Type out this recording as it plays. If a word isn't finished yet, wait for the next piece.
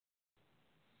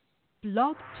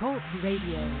Blog Talk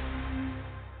Radio.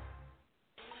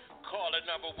 Caller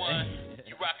number one,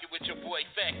 you rockin' with your boy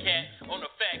Fat Cat on the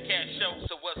Fat Cat Show,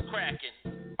 so what's crackin'?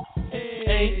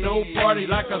 Ain't no party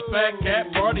like a fat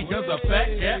cat party, cause a fat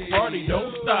cat party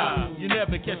don't stop. You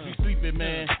never catch me sleeping,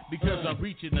 man, because I'm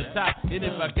reaching the top. And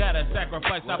if I gotta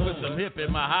sacrifice, I put some hip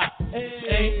in my hop.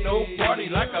 Ain't no party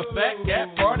like a fat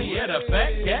cat party. At a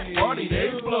fat cat party,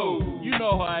 they blow. You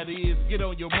know how it is. Get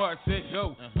on your mark, set,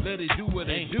 go. Let it do what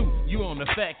they do. You on the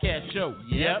Fat Cat Show.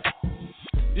 Yep.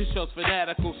 This show's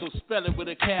fanatical, so spell it with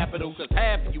a capital, cause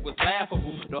half of you was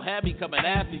laughable. Don't have me coming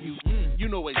after you. You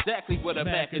know exactly what a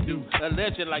Mac can do. A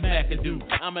legend like Mac can do.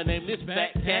 I'ma name this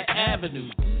Fat Cat Avenue.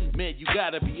 Man, you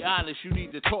gotta be honest, you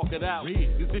need to talk it out. Cause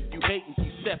if you hate and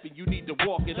keep stepping, you need to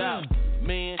walk it out.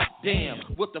 Man, damn,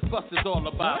 what the fuss is all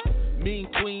about? Mean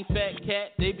Queen, Fat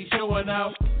Cat, they be showing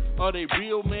out. Are they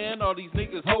real, man? Are these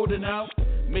niggas holding out?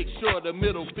 Make sure the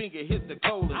middle finger hit the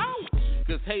colon.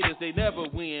 Cause haters, they never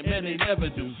win, man, they never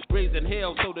do. Raising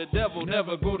hell so the devil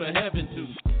never go to heaven too.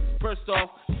 First off,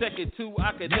 second two,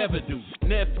 I could never do.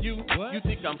 Nephew, you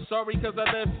think I'm sorry cause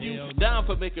I left you? Down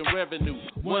for making revenue.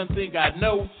 One thing I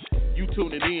know, you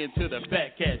tuning in to the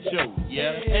Fat Cat Show,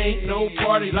 yeah? Ain't no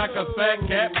party like a fat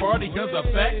cat party, cause a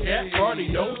fat cat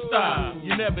party don't stop.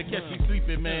 You never catch me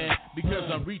sleeping, man, because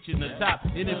I'm reaching the top.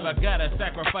 And if I gotta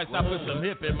sacrifice, I put some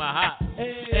hip in my hop.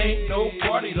 Ain't no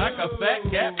party like a fat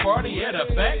cat party. At a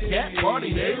fat cat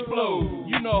party, they blow.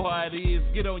 You know how it is.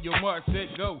 Get on your mark,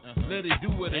 set, go. Let it do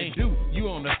what they do. You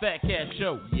on the Fat Cat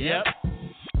Show, yep.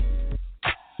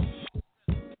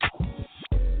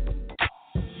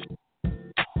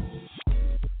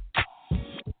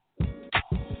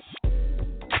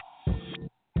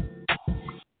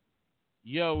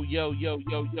 Yo, yo, yo,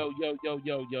 yo, yo, yo, yo,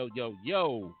 yo, yo, yo,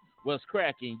 yo. What's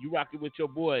cracking? You rocking with your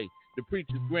boy, the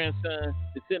preacher's grandson,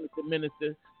 the senator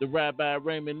minister, the Rabbi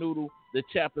Raymond Noodle, the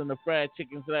chaplain of fried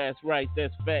chicken's last rites.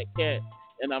 That's Fat Cat.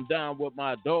 And I'm down with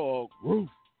my dog, Roof.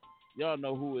 Y'all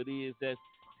know who it is. That's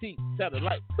T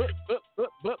Satellite.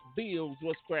 Bills,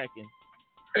 what's cracking?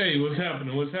 Hey, what's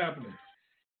happening? What's happening?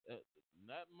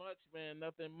 Not much, man.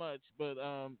 Nothing much. But,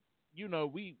 you know,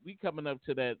 we coming up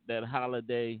to that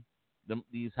holiday,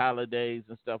 these holidays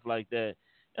and stuff like that.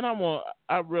 And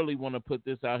I really want to put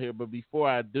this out here. But before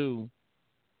I do,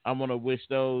 I want to wish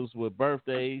those with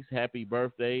birthdays, happy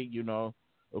birthday. You know,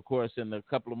 of course, in a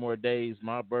couple of more days,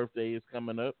 my birthday is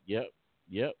coming up. Yep.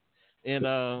 And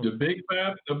the big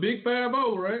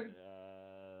 5-0, right?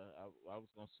 I was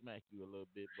gonna smack you a little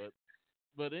bit,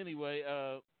 but anyway,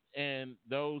 and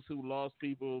those who lost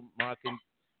people,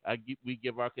 we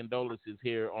give our condolences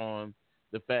here on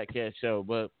the Fat Cat Show.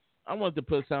 But I wanted to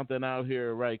put something out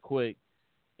here right quick,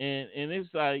 and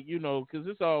it's like, you know, because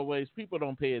it's always people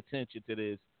don't pay attention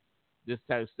to this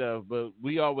type of stuff, but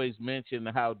we always mention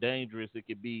how dangerous it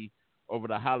could be over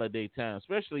the holiday time,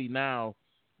 especially now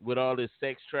with all this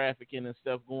sex trafficking and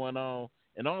stuff going on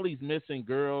and all these missing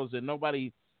girls, and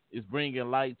nobody is bringing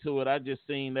light to it. I just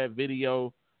seen that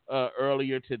video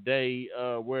earlier today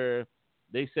where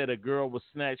they said a girl was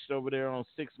snatched over there on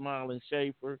 6 Mile and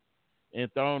Schaefer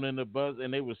and thrown in the bus,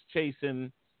 and they was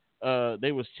chasing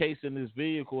this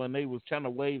vehicle, and they was trying to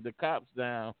wave the cops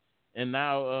down. And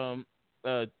now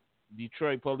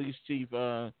Detroit Police Chief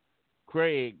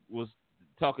Craig was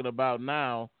talking about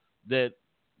now that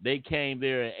they came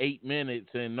there in 8 minutes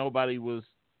and nobody was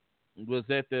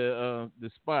at the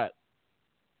spot.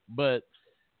 But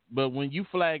when you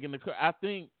flag in the car, I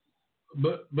think.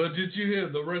 But did you hear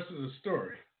the rest of the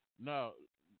story? No,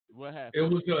 what happened? It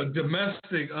was a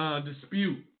domestic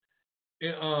dispute.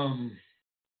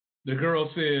 The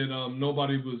girl said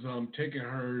nobody was taking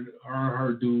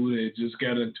her dude. They just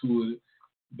got into it,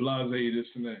 blase this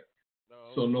and that.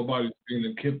 Oh, so nobody's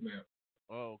being kidnapped.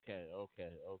 Okay.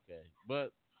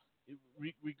 But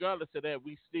regardless of that,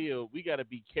 we got to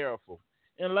be careful.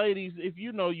 And ladies, if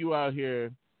you know you out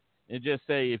here, and just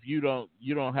say if you don't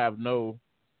have no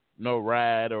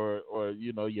ride, or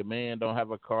you know your man don't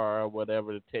have a car or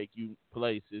whatever to take you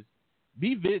places,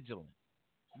 be vigilant.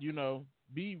 You know,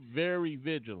 be very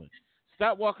vigilant.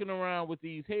 Stop walking around with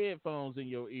these headphones in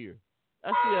your ear.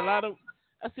 I see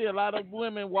a lot of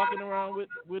women walking around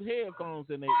with headphones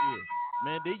in their ear.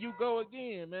 Man, there you go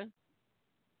again, man.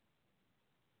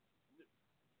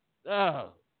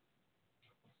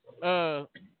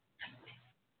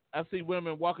 I see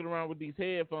women walking around with these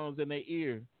headphones in their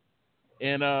ear,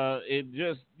 and it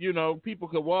just, you know, people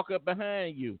could walk up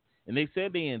behind you, and they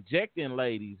said they injecting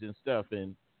ladies and stuff,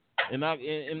 and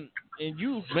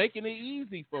you making it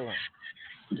easy for them.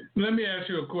 Let me ask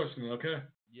you a question, okay?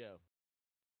 Yeah.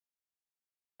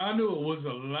 I knew it was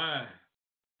a lie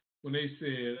when they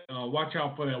said, "Watch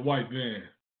out for that white van,"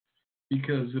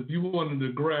 because if you wanted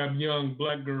to grab young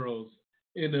black girls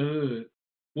in the hood,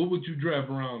 what would you drive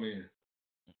around in?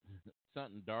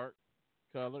 Something dark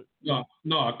colored. No,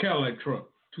 a Cadillac truck,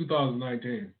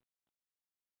 2019.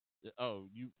 Oh,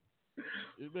 you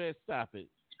better stop it.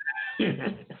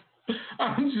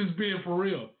 I'm just being for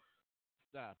real.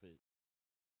 Stop it,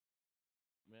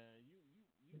 man.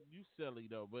 You silly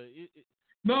though, but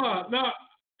No.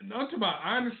 I'm talking about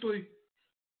honestly.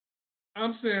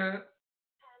 I'm saying,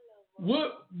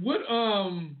 what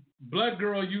black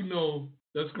girl you know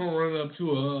that's gonna run up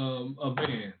to a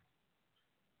van?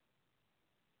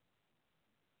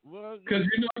 Well, because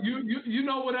you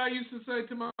know what I used to say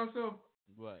to myself.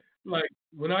 What? Like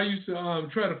when I used to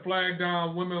try to flag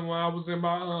down women when I was in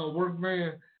my work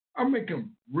van, I'm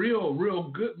making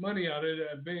real good money out of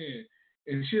that van,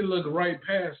 and she'll look right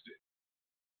past it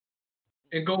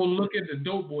and go look at the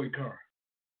dope boy car,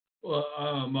 a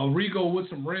Rigo with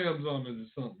some Rams on it or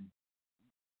something.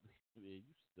 Yeah,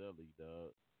 you silly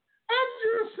dog. I'm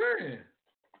just saying.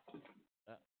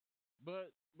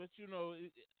 But you know,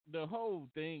 the whole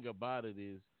thing about it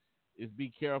is be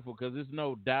careful because there's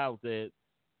no doubt that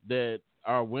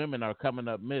our women are coming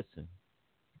up missing.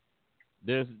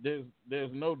 There's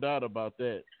no doubt about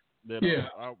that. Yeah,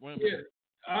 our women. Yeah,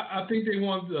 I think they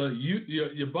want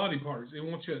your body parts. They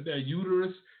want that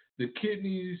uterus, the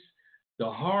kidneys, the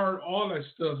heart, all that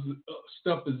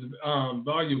stuff is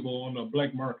valuable on the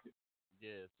black market.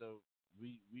 Yeah, so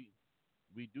we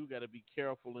do got to be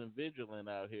careful and vigilant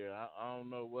out here. I don't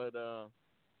know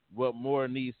what more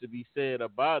needs to be said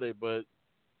about it, but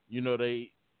you know,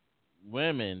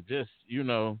 women just, you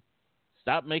know,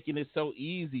 stop making it so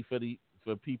easy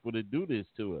for people to do this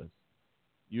to us.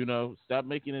 You know, stop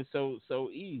making it so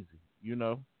easy. You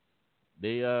know,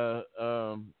 they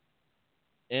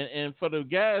and for the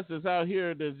guys that's out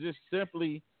here that's just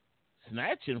simply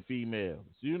snatching females.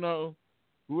 You know,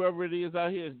 whoever it is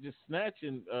out here is just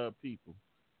snatching people.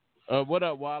 What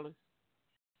up, Wallace?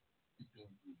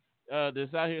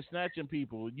 That's out here snatching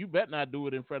people. You bet not do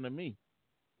it in front of me.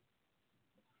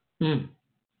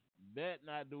 Bet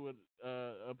not do it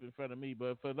up in front of me.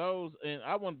 But for those, and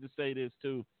I wanted to say this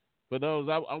too, for those,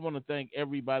 I want to thank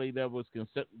everybody that was,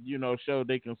 showed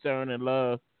their concern and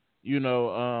love. You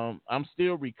know, I'm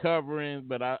still recovering,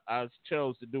 but I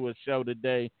chose to do a show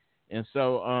today, and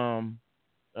so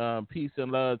peace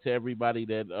and love to everybody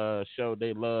that showed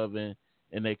their love and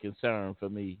their concern for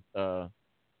me.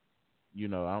 You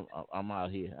know, I'm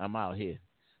out here. I'm out here.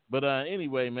 But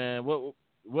anyway, man,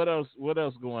 what else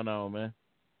going on, man?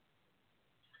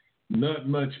 Not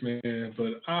much, man.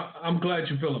 But I'm glad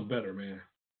you're feeling better, man.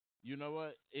 You know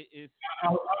what? It's.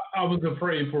 I was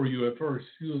afraid for you at first.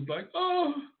 He was like,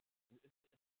 "Oh,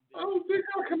 I don't think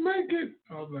I can make it."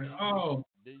 I was like, "Oh,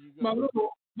 there you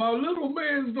go. My little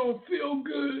man's don't feel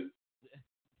good."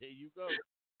 There you go.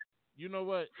 You know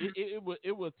what?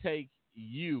 It will take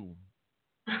you.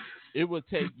 It will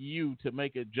take you to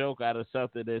make a joke out of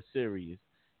something that's serious.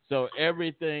 So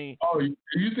everything. Oh,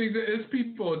 you think that it's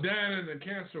people dying in the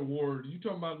cancer ward? You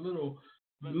talking about little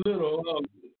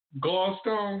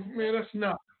gallstone? Man, that's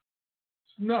nothing.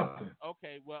 It's nothing.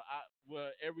 Okay, well,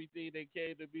 everything that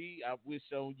came to me, I wish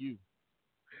on you.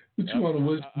 What you want to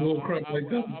wish crap like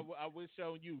that? I wish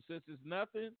on you. Since it's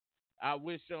nothing, I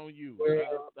wish on you.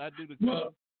 Well, I do the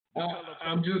color.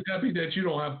 I'm just happy that you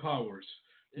don't have powers.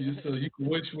 So you can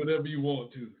wish whatever you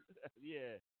want to.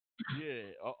 Yeah,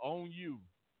 on you.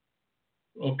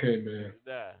 Okay, man.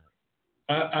 Nah.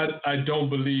 I don't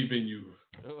believe in you.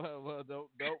 Well, don't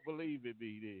believe in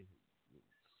me, then,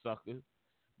 sucker.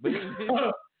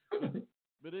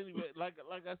 But anyway, like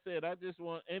I said, I just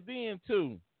want, and then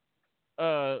too,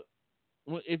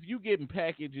 if you getting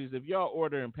packages, if y'all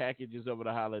ordering packages over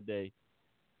the holiday,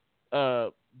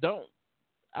 don't.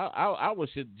 I would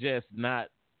suggest not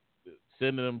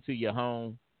sending them to your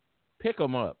home. Pick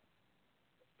them up.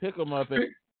 Pick them up.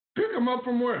 Pick them up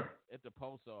from where? At the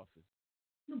post office.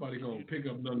 Nobody gonna pick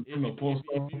up nothing from the post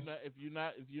office. If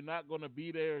you're not gonna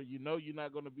be there, you know you're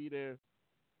not gonna be there.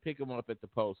 Pick them up at the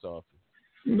post office.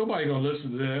 Nobody gonna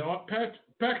listen to that.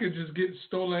 Packages get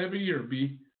stolen every year,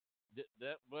 B.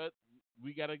 But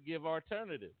we gotta give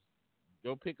alternatives.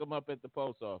 Go pick them up at the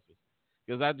post office.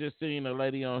 Because I just seen a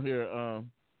lady on here.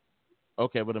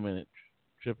 Okay, wait a minute.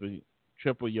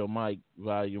 Triple your mic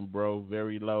volume, bro.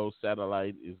 Very low.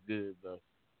 Satellite is good though.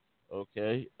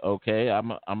 Okay.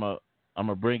 I'm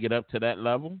a bring it up to that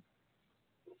level.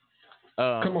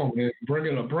 Come on, man. Bring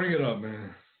it up,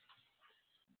 man.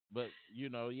 But you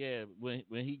know, yeah, when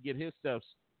he get his stuff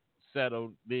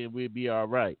settled, then we'll be all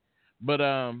right. But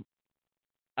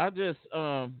I just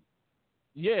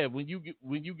Yeah, when you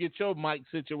get your mic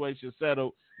situation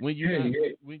settled, when you Hey, not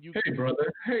hey, when you hey,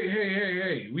 brother.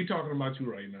 Hey. We talking about you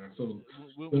right now. So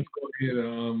when let's we go ahead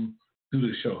and do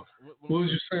the show. when What we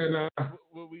was you saying now?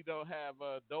 when we don't have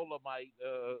Dolomite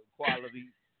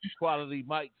quality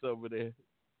mics over there.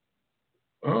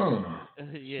 Oh,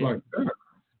 it's Yeah, like that.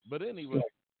 but It's anyway,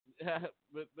 like,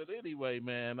 but anyway,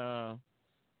 man,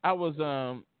 I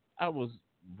was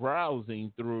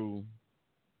browsing through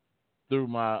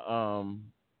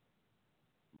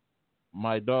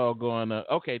my doggone.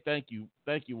 Okay, thank you,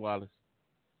 Wallace.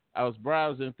 I was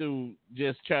browsing through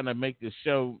just trying to make the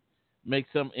show make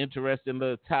some interesting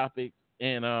little topics,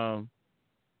 and I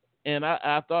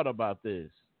thought about this.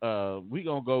 We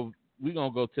gonna go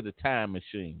to the time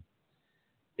machine.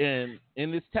 And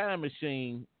in this time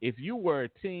machine, if you were a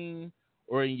teen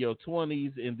or in your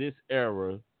 20s in this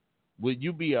era, would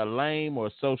you be a lame or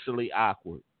socially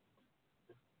awkward?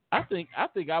 I think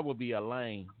I would be a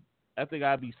lame. I think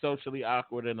I'd be socially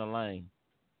awkward and a lame.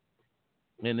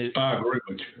 And I agree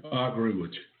with you. I agree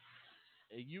with you.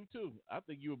 and you too. I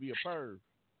think you would be a perv.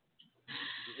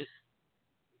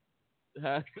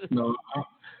 No,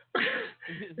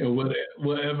 in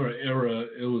whatever era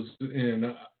it was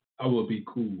in, I would be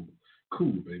cool.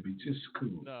 Cool, baby. Just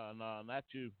cool. No, not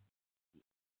you.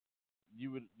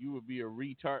 You would be a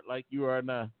retard like you are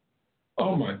now.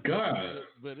 Oh, my God.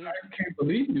 But I can't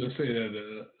believe you'll say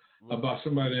that about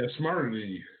somebody that's smarter than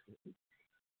you.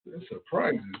 That's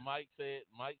surprising. Mike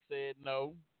said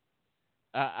no.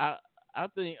 I I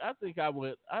think I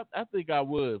would. I think I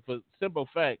would for simple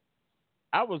fact.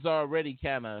 I was already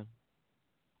kind of.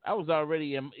 I was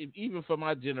already even for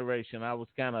my generation. I was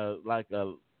kind of like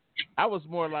a. I was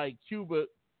more like Cuba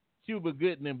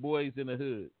Gooding and Boys in the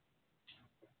Hood.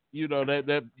 You know that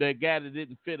guy that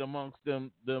didn't fit amongst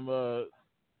them the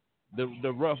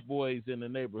rough boys in the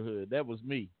neighborhood. That was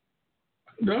me.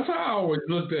 That's how I always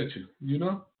looked at you, you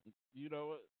know? You know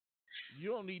what? You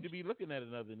don't need to be looking at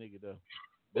another nigga though.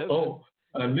 That's Oh,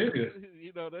 a nigga.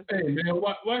 you know that's Hey, man,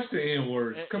 watch the N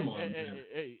words. Come on, man.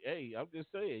 I'm just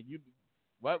saying you.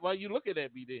 Why you looking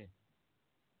at me then?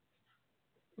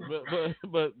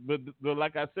 But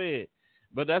like I said,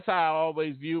 but that's how I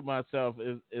always view myself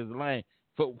as lame.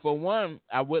 For one,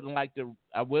 I wouldn't like the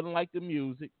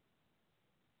music.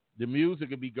 The music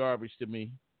would be garbage to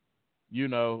me. You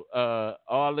know,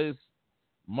 all this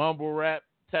mumble rap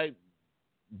type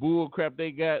bull crap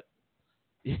they got.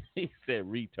 He said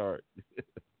retard.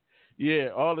 Yeah,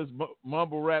 all this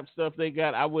mumble rap stuff they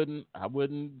got, I wouldn't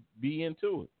be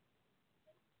into it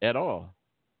at all.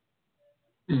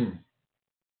 Mm.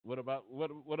 What about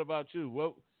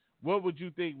you? What would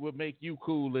you think would make you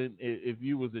cool if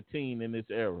you was a teen in this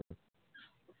era?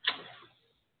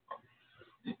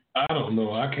 I don't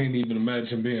know. I can't even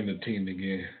imagine being a teen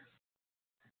again.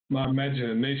 My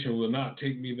imagination will not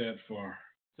take me that far.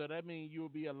 So that means you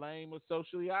would be a lame or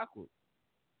socially awkward.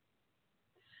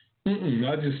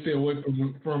 I just stay away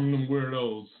from them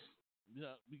weirdos. You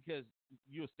know, because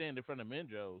you'll stand in front of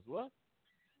Menjos. What?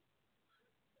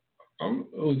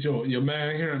 Your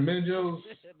man here in Minjo's?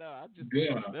 No, I just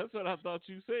Yeah. that's what I thought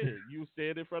you said. You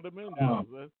stand in front of Uh,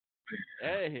 Menjos.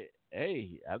 Hey,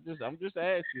 I'm just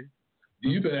asking.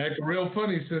 You've been acting real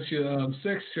funny since your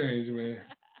sex change, man.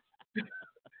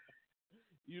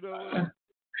 You know what?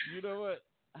 You know what?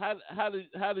 How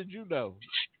did you know?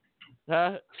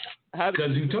 How did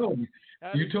Because you told me.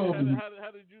 how You did told me. how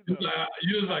did you know?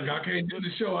 You was like, I can't do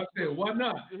the show. I said, why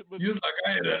not? But, You was like,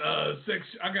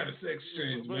 I got a sex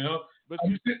change, but, man. but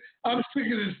I'm sick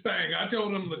of this thing. I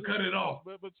told him to cut it off.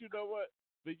 But you know what?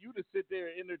 For you to sit there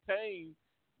and entertain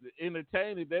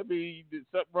it, that means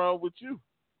something wrong with you.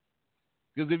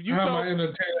 Because if you How told, am I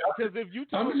entertaining? because if you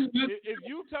told, if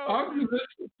you told, I'm just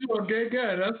listening to a gay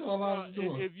guy. That's all I was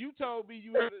doing. if you told me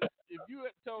you had, if you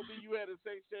had told me you had a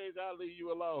sex change, I'll leave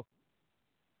you alone.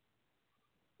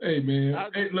 Hey, man.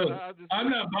 Look, I just, I'm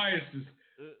not biased.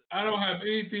 I don't have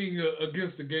anything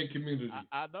against the gay community.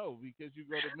 I know because you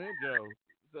go to Menjo,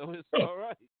 so it's all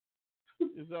right.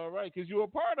 It's all right because you're a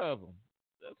part of them.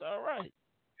 That's all right.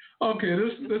 Okay,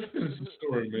 let's finish the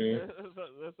story, man.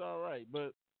 That's all right.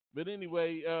 But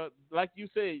anyway, like you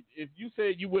said, if you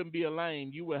said you wouldn't be a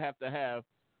lame, you would have to have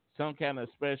some kind of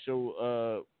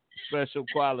special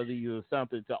qualities or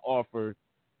something to offer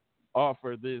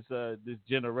this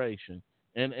generation.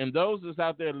 And those that's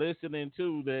out there listening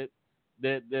too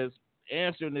that's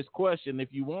answering this question, if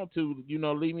you want to,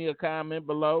 leave me a comment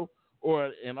below,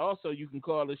 and also you can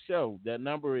call the show. That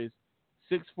number is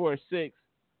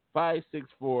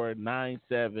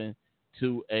 646-564-9728.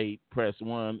 Press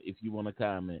 1 if you want to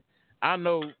comment. I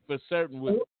know for certain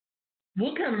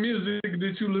what kind of music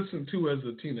did you listen to as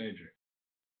a teenager?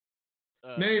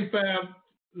 Name five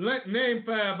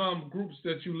groups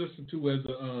that you listened to as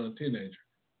a teenager.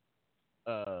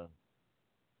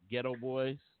 Ghetto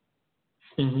Boys.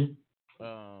 Mm-hmm.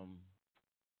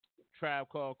 Tribe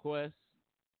Called Quest.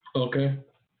 Okay.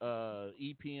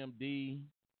 EPMD.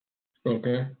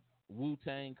 Okay.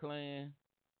 Wu-Tang Clan.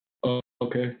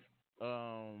 Okay.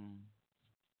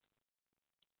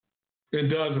 It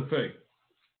does affect.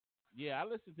 Yeah, I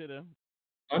listened to them.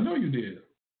 I know you did.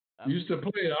 You used to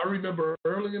play it. I remember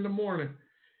early in the morning.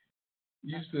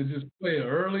 You used to just play it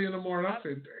early in the morning. I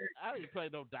said, dang. I didn't play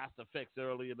no DOS effects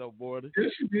early in the morning.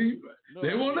 Yes, you did. No,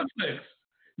 they want effects.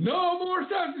 No more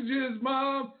sausages,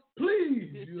 Mom.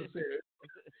 Please. You said it.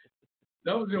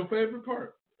 That was your favorite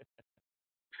part.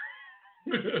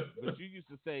 But you used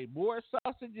to say, more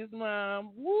sausages,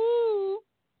 Mom. Woo!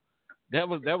 That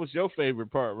was your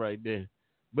favorite part right there.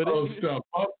 But stop.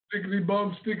 Stickity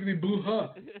bum, stickity boo, huh?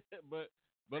 but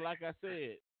like I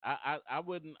said,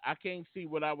 I can't see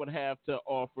what I would have to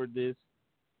offer this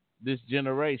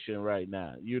generation right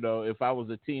now. You know, if I was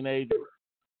a teenager,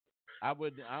 I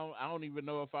don't even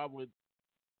know if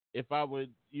I would,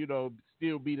 you know,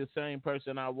 still be the same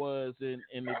person I was in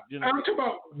the generation. I'm talking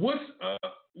about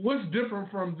what's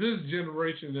different from this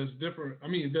generation that's different. I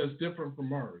mean, that's different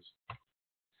from ours.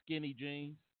 Skinny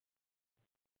jeans.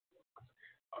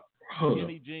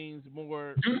 Skinny jeans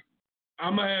more.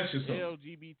 I'm gonna ask you something.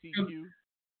 LGBTQ.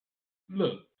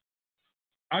 Look,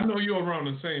 I know you're around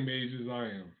the same age as I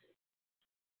am.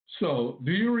 So,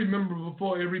 do you remember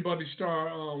before everybody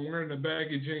started wearing the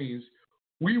baggy jeans,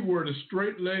 we wore the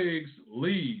straight legs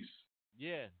Lees.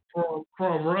 Yeah.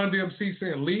 From Run DMC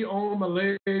saying Lee on my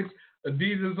legs,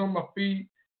 Adidas on my feet.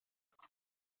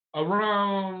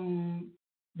 Around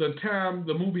the time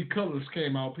the movie Colors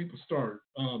came out, people started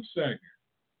sagging.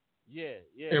 Yeah.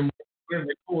 And wearing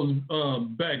their clothes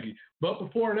baggy. But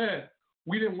before that,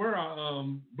 we didn't wear our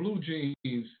blue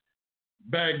jeans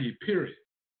baggy, period.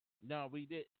 No, we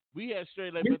did. We had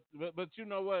straight legs, but you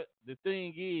know what? The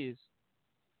thing is,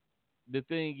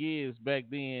 back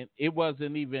then it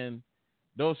wasn't even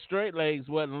those straight legs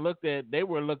wasn't looked at. They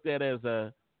were looked at as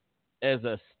a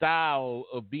style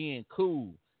of being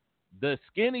cool. The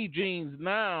skinny jeans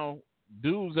now,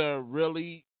 dudes are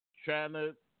really trying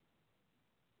to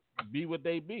be what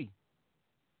they be.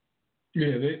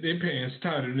 Yeah, they pants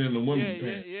tighter than the women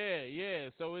pants. Yeah.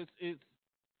 So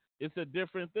it's a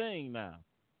different thing now.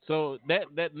 So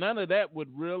that none of that would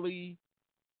really,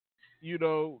 you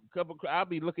know, I'll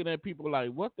be looking at people like,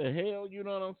 what the hell? You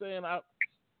know what I'm saying?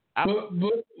 But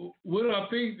what I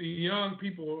think the young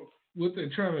people, what they're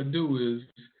trying to do is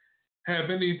have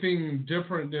anything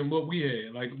different than what we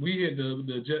had. Like we had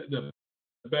the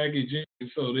baggy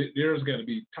jeans, so theirs got to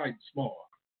be tight and small.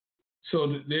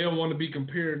 So they don't want to be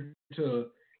compared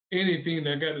to anything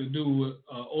that got to do with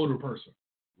an older person.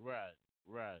 Right.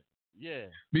 Yeah.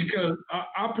 Because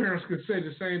our parents could say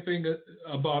the same thing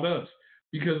about us.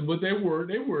 Because what they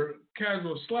were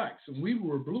casual slacks, and we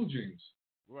were blue jeans.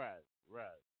 Right.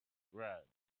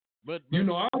 But you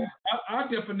know, our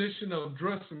definition of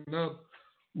dressing up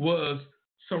was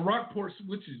some Rockport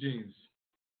switches jeans.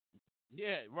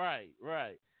 Yeah, right.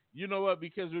 You know what?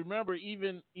 Because remember,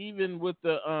 even with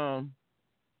the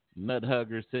Nut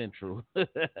Hugger Central,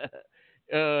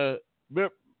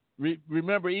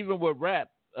 remember even with rap,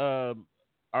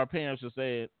 our parents were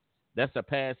saying that's a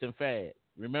passing fad.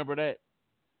 Remember that?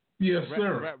 Yes,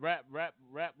 sir. Rap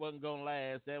wasn't gonna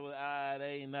last. That was that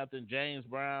ain't nothing. James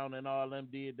Brown and all them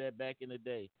did that back in the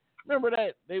day. Remember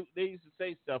that? They used to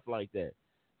say stuff like that.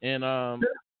 And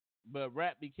but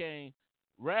rap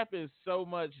is so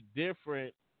much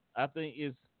different. I think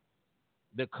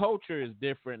the culture is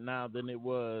different now than it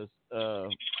was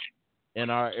in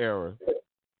our era.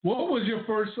 What was your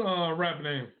first rap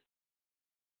name?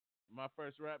 My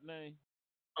first rap name?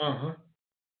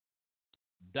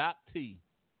 Doc T.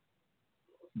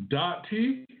 Doc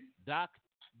T? Doc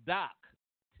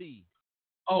T.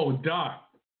 Oh, Doc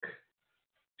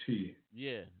T.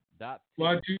 Yeah, Doc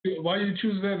T. Why you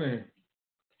choose that name?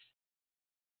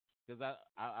 Because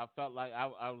I felt like I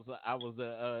was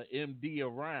a MD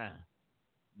of rhyme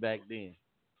back then.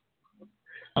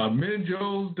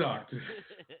 Minjo's doctor.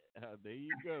 There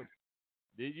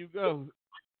you go.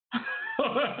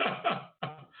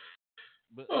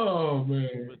 But, oh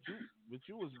man! But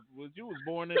you was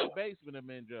born in the basement of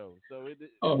Minjo, so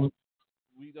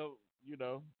we don't, you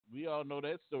know, we all know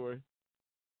that story.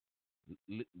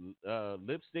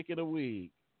 Lipstick and a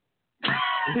wig.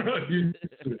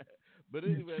 But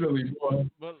anyway, silly boy.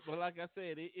 But like I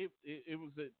said, it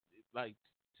was like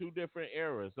two different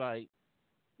eras, like,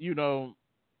 you know,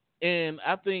 and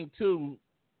I think too,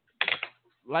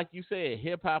 like you said,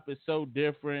 hip hop is so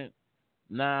different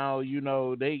now.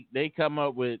 They come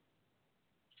up with.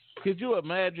 Could you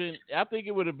imagine? I think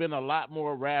it would have been a lot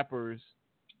more rappers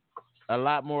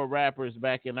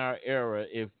back in our era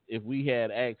if we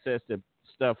had access to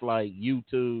stuff like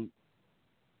YouTube.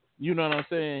 You know what I'm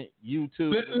saying?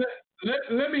 YouTube.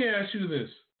 Let me ask you this,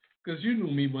 because you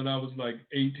knew me when I was like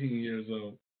 18 years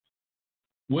old.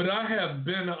 Would I have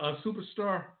been a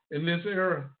superstar in this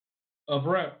era of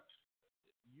rap?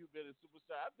 You've been a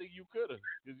superstar. I think you could have,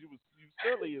 because you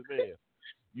silly as hell.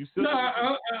 You No,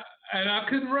 silly. and I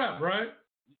couldn't rap, right?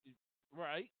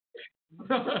 Right.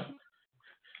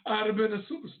 I'd have been a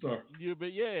superstar. You've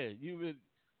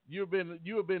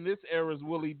been this era's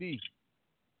Willie D.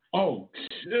 Oh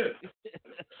shit!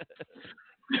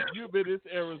 You've been this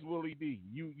era's Willie D.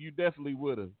 You definitely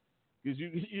would have, because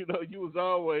you was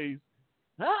always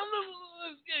I'm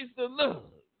the gangster love.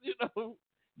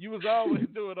 You was always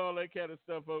doing all that kind of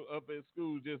stuff up at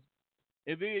school, just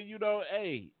and then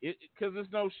because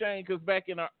it's no shame, because back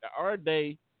in our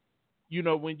day,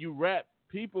 when you rap,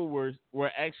 people were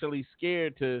actually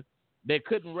scared that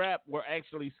couldn't rap were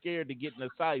actually scared to get in the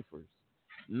ciphers.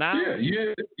 Now,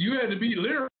 you had to be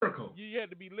lyrical. You had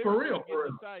to be lyrical for real, to get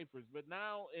in the ciphers. But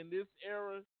now in this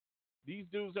era, these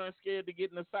dudes aren't scared to get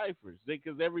in the ciphers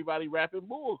because everybody rapping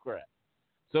bull crap.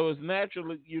 So it's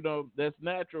natural, that's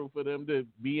natural for them to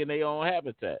be in their own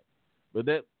habitat. But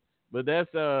that's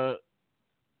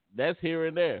here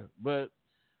and there. But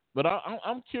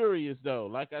I'm curious though.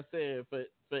 Like I said, for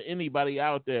anybody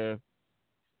out there,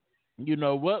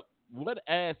 what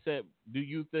asset do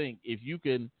you think, if you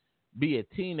can be a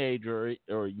teenager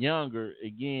or younger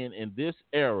again in this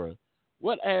era,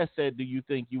 what asset do you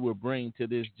think you would bring to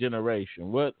this generation?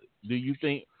 What do you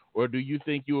think, or do you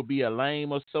think you will be a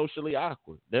lame or socially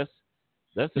awkward?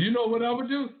 You know what I would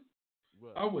do?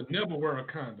 What? I would never wear a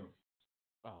condom.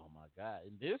 Oh my God!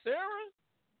 In this era?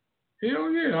 Hell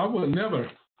yeah, I would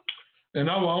never. And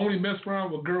I would only mess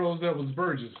around with girls that was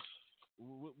virgins.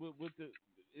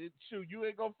 Shoot, you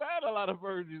ain't gonna find a lot of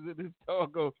virgins in this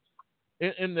talk.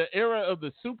 In the era of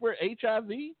the super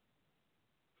HIV?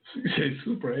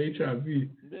 Super HIV.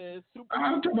 Yeah,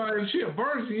 I'm talking about if she a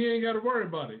virgin, you ain't got to worry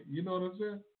about it. You know what I'm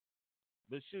saying?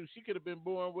 But shoot, she could have been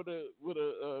born with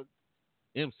a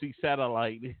MC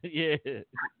satellite. Yeah.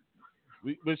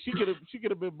 But she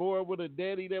could have been born with a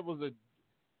daddy that was a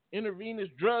intravenous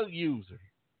drug user.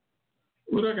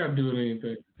 What I got to do with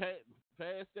anything?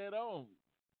 Pass that on.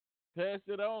 Pass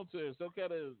it on to her. Some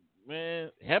kind of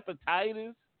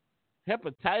hepatitis.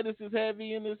 Hepatitis is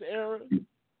heavy in this era.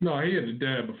 No, he had a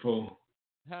dad before.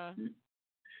 Huh?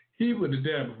 He would have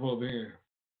died before then.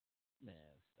 Man,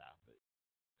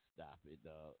 stop it,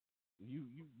 dog.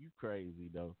 You crazy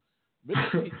though. But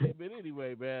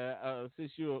anyway, man.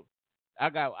 Since I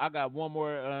got one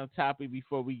more topic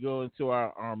before we go into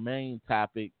our main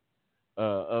topic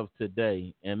of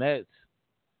today, and that's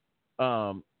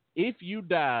if you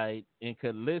died and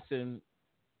could listen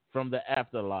from the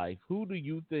afterlife, who do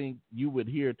you think you would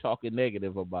hear talking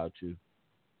negative about you?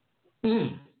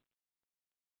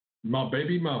 My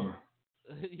baby mama.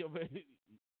 Your baby.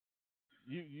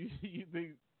 You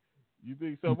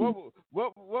think so?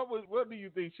 What do you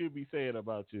think she'll be saying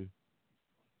about you?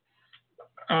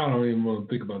 I don't even want to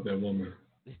think about that woman.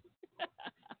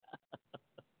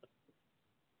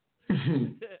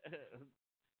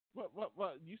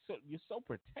 What you're so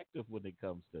protective when it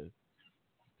comes to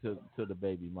the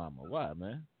baby mama. Why,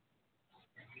 man?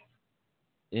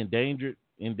 Endangered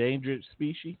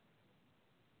species?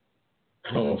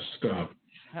 Oh, stop.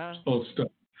 Huh? Oh,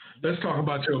 stop. Let's talk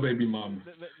about your baby mama.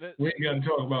 We ain't got to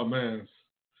talk about mine.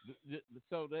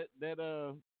 So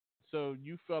so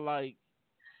you feel like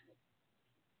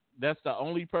that's the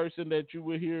only person that you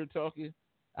would hear talking?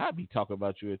 I'd be talking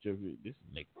about you at this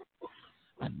nigga.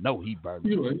 I know he burned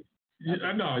me.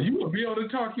 I know. You would be able to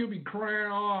talk. You'll be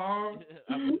crying all hard.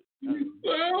 I'm a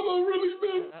really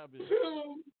miss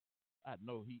him. I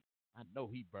know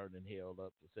he burning hell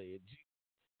up to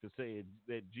say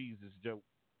that Jesus joke.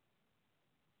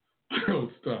 Oh,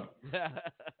 stop.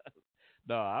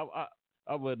 No,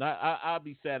 I wouldn't. I'd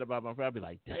be sad about my friend. I'd be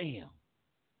like, damn.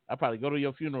 I'd probably go to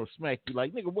your funeral, smack you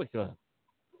like, nigga, wake up.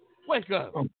 Wake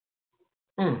up.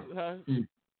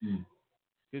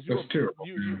 Because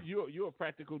you're a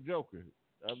practical joker.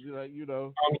 I'll be like,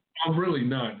 I'm really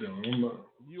not though.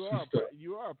 You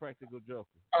are a practical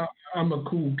joker. I'm a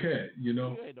cool cat, You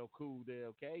ain't no cool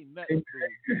damn cat. Ain't nothing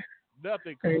cool.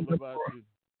 Nothing cool about you.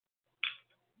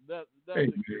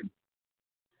 Nothing cool.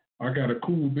 I got a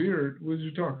cool beard. What are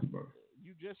you talking about?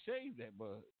 You just shaved that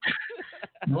bud.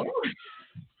 What?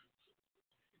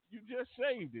 You just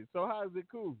shaved it. So how is it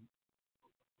cool?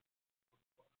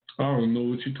 I don't know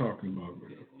what you're talking about,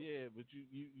 man. Yeah, but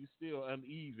you still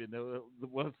uneven the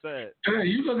one side. Hey,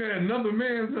 you look at another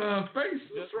man's face.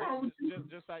 What's wrong with you?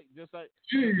 Just like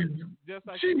Jeez, just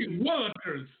like you jeez,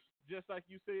 Waters. just like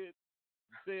you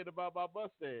said about my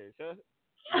mustache, huh?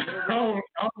 I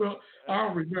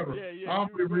don't remember. Yeah, I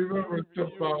don't remember stuff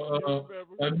about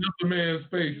another man's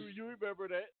face. You remember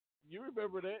that? You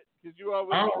remember that? Because you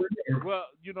always. I don't remember. Well,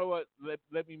 you know what?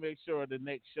 Let me make sure the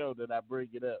next show that I bring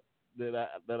it up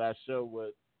that I show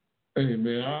what. Hey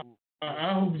man,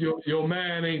 I hope your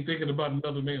man ain't thinking about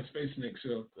another man's face next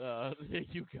show. There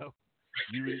you go.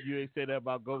 You ain't say that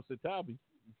about Ghost and Tommy.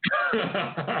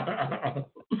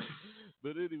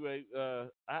 But anyway, I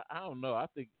don't know. I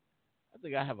think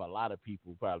I have a lot of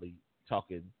people probably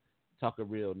talking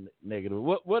real negative.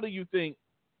 What do you think?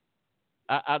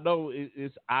 I know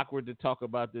it's awkward to talk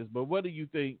about this, but what do you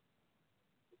think?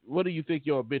 What do you think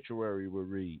your obituary would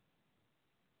read?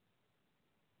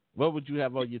 What would you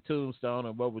have on your tombstone,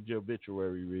 and what would your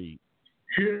obituary read?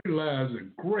 Here lies a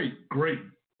great, great,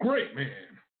 great man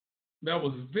that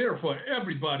was there for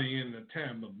everybody in the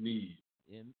time of need.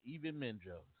 And even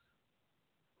Menjos.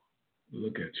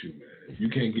 Look at you, man. You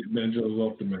can't get Menjos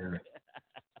off the man.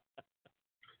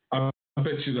 I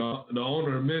bet you the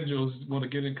owner of Menjos want to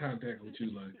get in contact with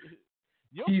you. Like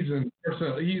he's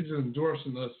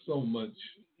endorsing us so much.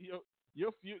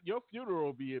 Your funeral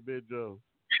will be at Menjos.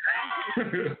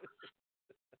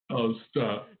 Oh,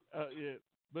 stop. Yeah,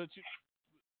 but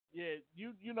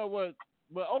you know what?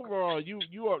 But overall,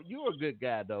 you are a good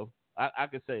guy though. I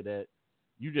can say that.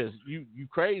 You just you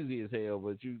crazy as hell,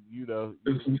 but you know.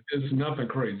 There's nothing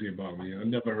crazy about me. I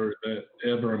never heard that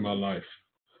ever in my life.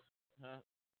 Huh?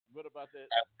 What about that?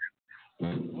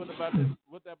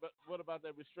 What about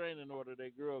that restraining order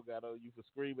that girl got on you for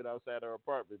screaming outside her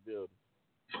apartment building?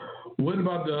 What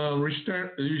about the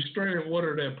restraining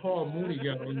order that Paul Mooney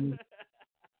got on you?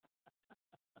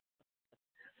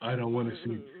 I don't want to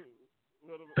see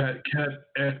that cat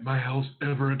at my house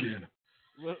ever again.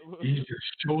 He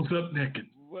just shows up naked,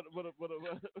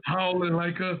 howling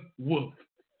like a wolf.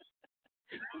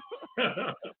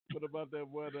 What about that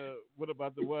one? What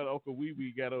about the one Uncle Wee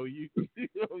Wee got on you?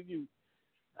 On you?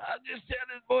 I just tell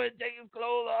this boy to take his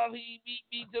clothes off. He beat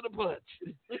me to the punch.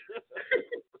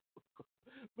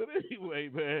 But anyway,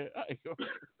 man,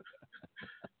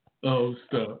 Oh,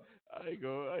 stop. I ain't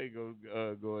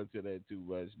gonna go into that too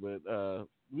much, but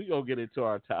we gonna get into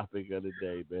our topic of the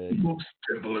day, man. Most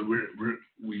definitely,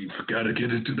 we got to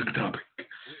get into the topic.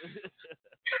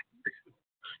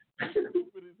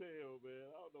 Stupid as hell, man.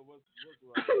 I don't know what's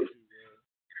wrong with you, man.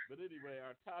 But anyway,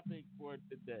 our topic for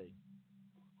today: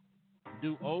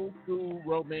 do old school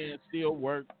romance still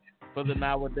work for the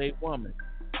nowadays woman?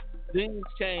 Things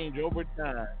change over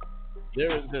time.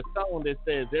 There is a song that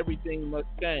says everything must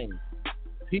change.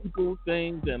 People,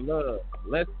 things, and love.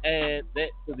 Let's add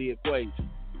that to the equation.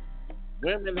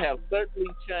 Women have certainly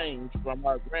changed from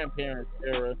our grandparents'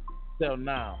 era till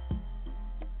now.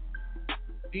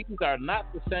 These are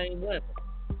not the same women.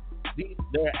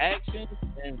 Their actions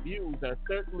and views are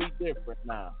certainly different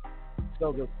now.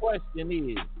 So the question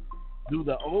is, do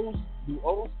old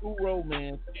school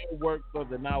romance still work for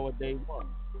the nowadays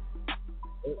woman?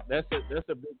 That's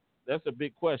a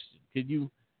big question. Can you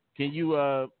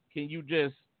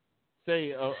just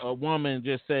say a woman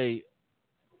just say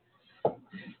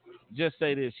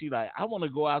this? She like, I want to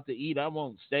go out to eat. I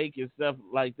want steak and stuff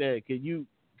like that. Could you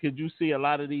see a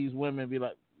lot of these women be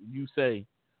like, you say,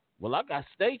 well, I got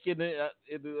steak in it.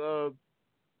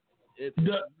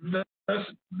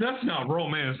 That's not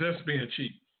romance. That's being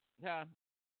cheap. Yeah.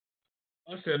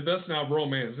 I said that's not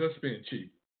romance. That's being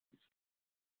cheap.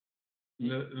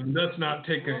 That's not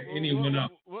taking anyone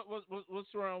up.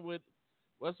 What's wrong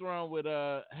with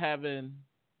having?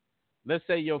 Let's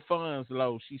say your funds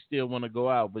low, she still want to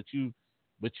go out, but you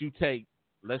take.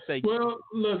 Let's say. Well,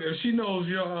 look, if she knows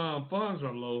your funds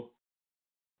are low,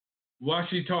 why is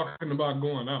she talking about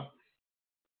going out?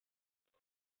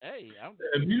 Hey,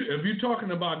 if you're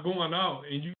talking about going out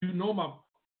and you know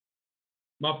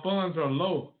my funds are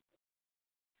low,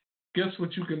 guess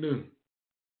what you can do?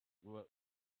 What?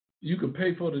 You can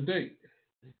pay for the date.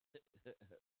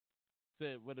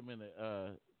 Said, wait a minute.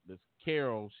 This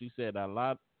Carol, she said a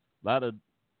lot of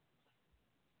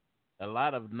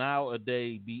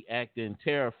nowadays be acting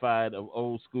terrified of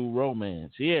old school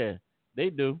romance. Yeah, they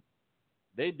do.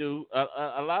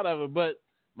 A lot of it. But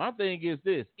my thing is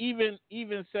this: even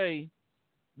say,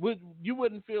 you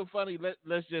wouldn't feel funny?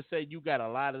 Let's just say you got a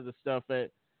lot of the stuff at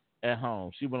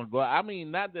home. She want to go. I mean,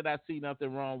 not that I see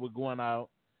nothing wrong with going out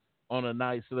on a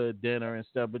nice little dinner and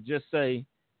stuff, but just say,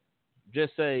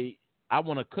 I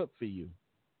want to cook for you.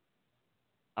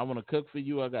 I want to cook for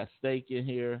you. I got steak in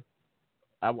here.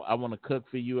 I want to cook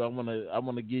for you. I want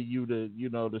to give you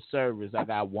the service. I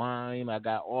got wine. I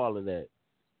got all of that.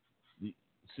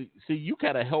 See, you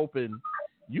kind of helping.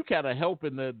 You kind of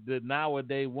helping the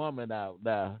nowadays woman out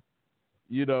now.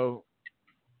 You know,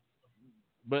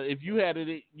 but if you had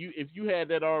if you had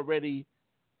that already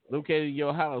located in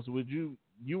your house,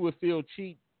 you would feel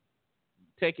cheap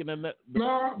taking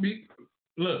No,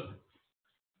 look,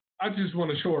 I just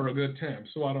want to show her a good time,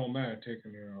 so I don't mind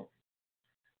taking her out.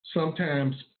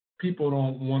 Sometimes people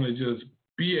don't want to just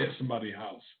be at somebody's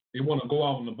house. They want to go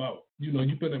out and about.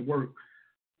 You've been at work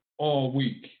all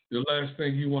week. The last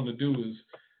thing you want to do is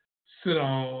sit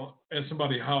on at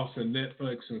somebody's house and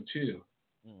Netflix and chill.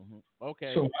 Mm-hmm.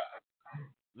 Okay. So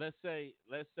let's say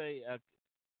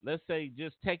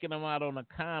just taking them out on a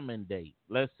common date.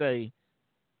 Let's say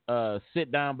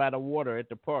sit down by the water at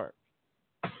the park.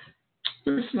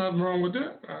 there's nothing wrong with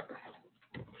that.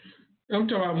 I'm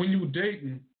talking about when you're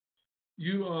dating,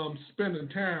 you spending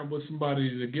time with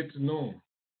somebody to get to know them,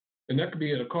 and that could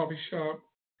be at a coffee shop.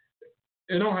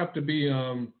 It don't have to be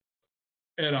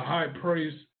at a high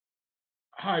price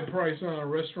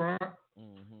restaurant,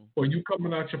 Mm-hmm. or you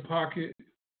coming out your pocket.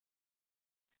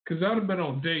 Because I've been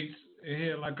on dates and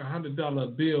had like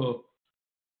 $100 bill,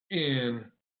 and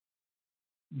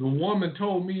the woman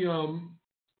told me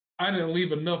I didn't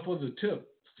leave enough of the tip,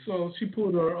 so she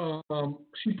pulled her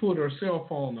cell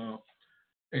phone out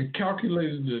and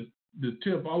calculated the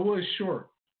tip. I was short.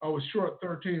 I was short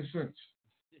 13 cents.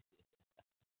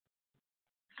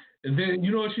 And then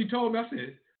you know what she told me? I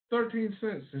said 13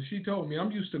 cents, and she told me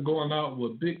I'm used to going out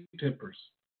with big tippers.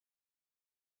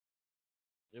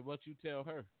 And what you tell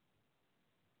her?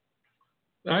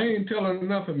 I ain't telling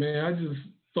nothing, man. I just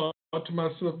thought to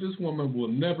myself, this woman will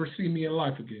never see me in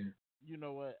life again. You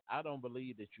know what? I don't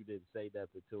believe that you didn't say that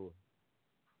to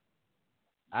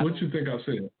her. What you think I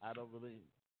said? I don't believe.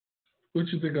 What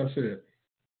you think I said?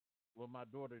 Well, my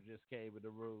daughter just came in the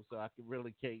room, so I can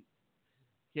really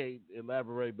can't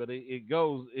elaborate. But it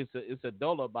goes. It's a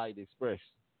Dolomite expression.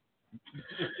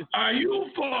 Are you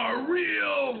for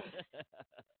real?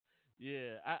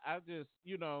 Yeah, I just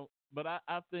but I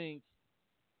think.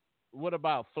 What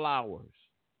about flowers?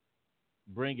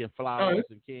 Bringing flowers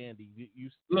and candy.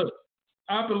 Look,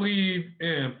 I believe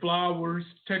in flowers,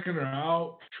 taking her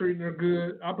out, treating her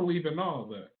good. I believe in all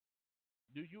that.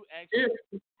 Do you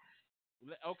actually?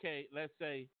 Okay, let's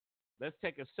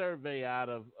take a survey out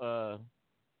of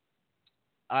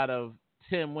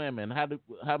 10 women.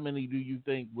 How many do you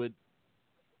think would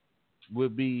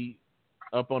be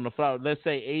up on the flower? Let's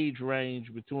say age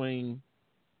range between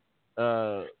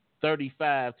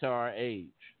 35 to our age.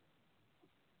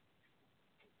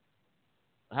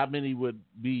 How many would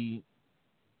be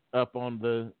up on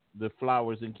the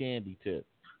flowers and candy tip?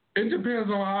 It depends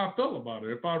on how I feel about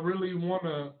it. If I really want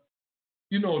to,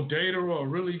 date her or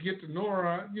really get to know her,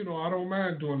 I don't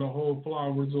mind doing the whole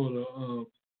flowers or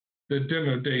the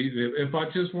dinner date. If I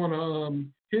just want to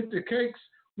hit the cakes,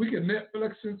 we can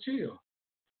Netflix and chill.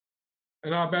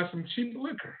 And I'll buy some cheap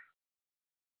liquor.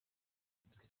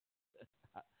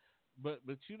 But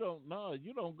you don't know.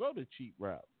 You don't go the cheap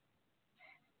route.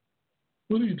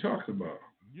 What are you talking about?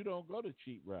 You don't go the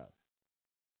cheap route.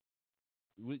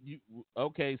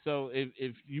 Okay? So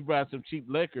if you brought some cheap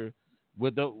liquor,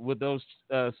 would those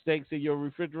steaks in your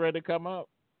refrigerator come out?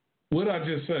 What did I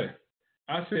just say?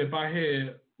 I said if I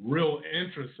had real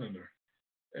interest in her.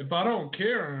 If I don't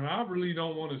care and I really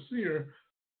don't want to see her,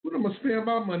 what am I spend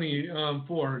my money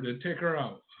for her to take her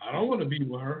out? I don't want to be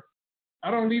with her.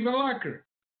 I don't even like her.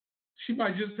 She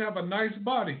might just have a nice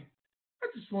body. I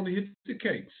just want to hit the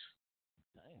cakes.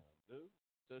 Damn, dude.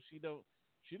 So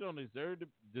she don't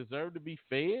deserve to be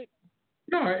fed?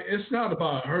 No, it's not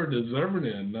about her deserving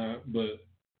it or not, but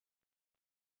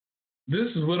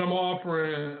this is what I'm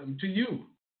offering to you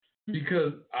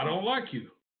because I don't like you.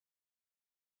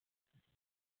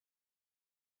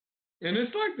 And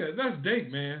it's like that. That's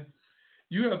date, man.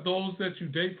 You have those that you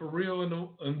date for real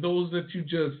and those that you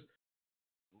just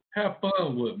have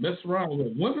fun with, mess around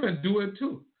with. Women do it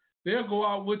too. They'll go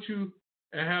out with you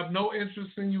and have no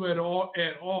interest in you at all,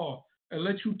 and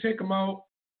let you take them out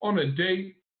on a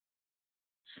date,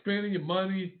 spending your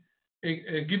money,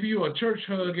 and give you a church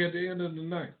hug at the end of the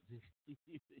night.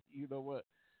 You know what?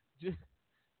 Just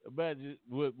imagine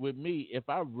with me, if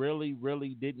I really,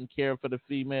 really didn't care for the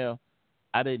female,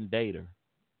 I didn't date her.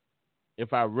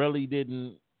 If I really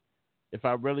didn't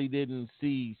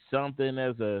see something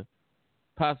as a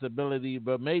possibility,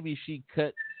 but maybe she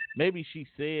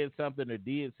said something or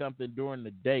did something during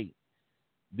the date,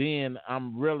 then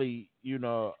I'm really,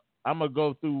 I'm gonna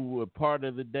go through a part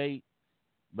of the date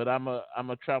but I'm a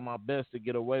try my best to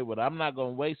get away with it. I'm not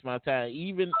gonna waste my time,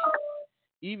 even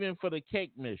for the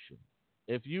cake mission.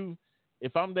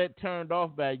 If I'm that turned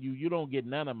off by you, you don't get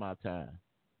none of my time.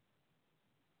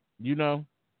 You know,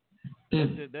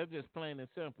 that's just plain and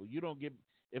simple. You don't get.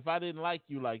 If I didn't like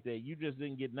you like that, you just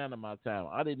didn't get none of my time.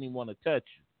 I didn't even want to touch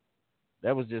you.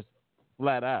 That was just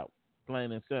flat out,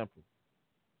 plain and simple.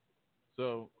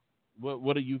 So,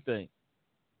 what do you think?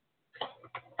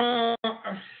 Uh,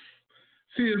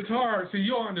 See, it's hard. See,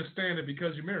 you don't understand it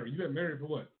because you're married. You've been married for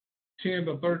what, 10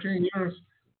 to 13 years?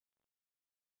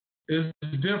 It's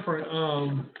different.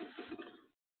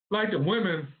 Like the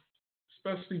women,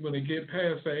 especially when they get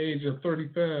past the age of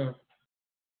 35,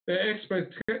 the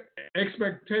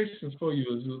expectations for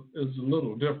you is a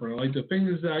little different. Like the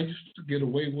things that I used to get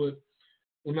away with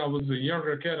when I was a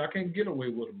younger cat, I can't get away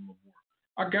with them no more.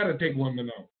 I got to take women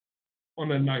out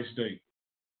on a nice date.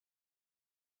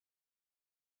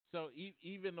 So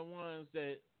even the ones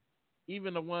that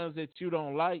you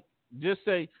don't like, just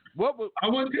say what would I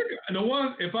wouldn't take the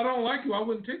ones if I don't like you, I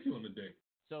wouldn't take you on a date.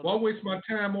 So why waste my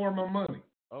time or my money?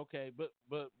 Okay, but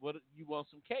what you want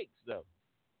some cakes though?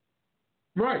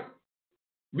 Right.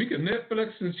 We can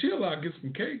Netflix and chill out, get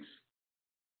some cakes.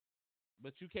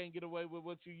 But you can't get away with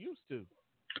what you used to.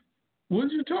 What are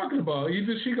you talking about?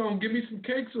 Either she gonna give me some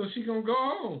cakes or she gonna go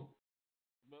home.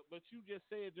 But you just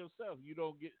said yourself you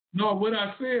don't get. No, what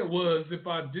I said was if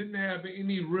I didn't have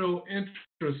any real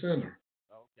interest in her.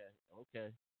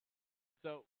 Okay.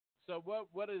 So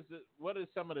what is it? What is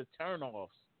some of the turnoffs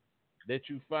that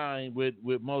you find with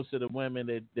most of the women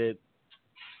that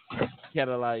kind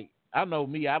of like? I know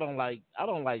me. I don't like.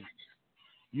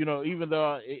 Even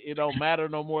though it don't matter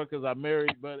no more because I'm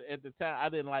married. But at the time, I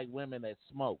didn't like women that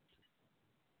smoked.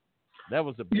 That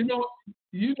was a big.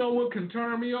 You know what can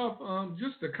turn me off?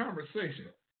 Just the conversation.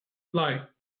 Like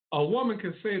a woman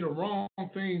can say the wrong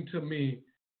thing to me,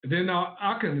 and then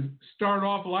I can start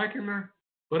off liking her,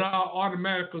 but I'll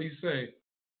automatically say,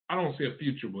 I don't see a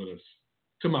future with us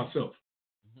to myself,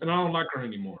 and I don't like her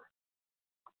anymore.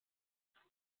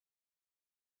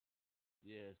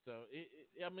 Yeah, so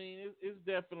it's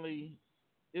definitely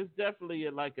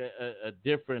like a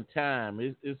different time.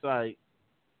 It's like,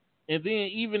 and then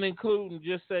even including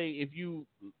just say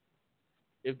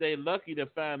if they lucky to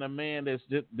find a man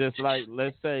that's like,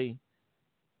 let's say,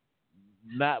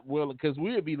 not willing, because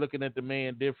we'd be looking at the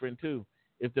man different too.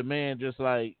 If the man just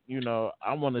like,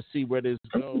 I want to see where this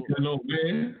goes. No,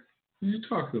 man. What are you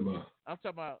talking about? I'm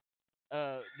talking about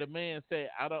the man said,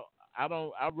 I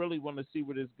really want to see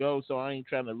where this goes, so I ain't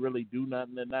trying to really do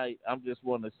nothing tonight. I'm just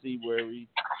want to see where he.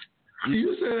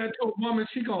 You say that to a woman,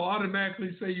 she gonna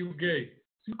automatically say you gay.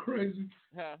 You crazy?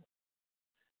 Huh?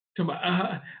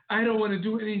 I don't want to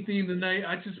do anything tonight.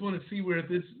 I just want to see where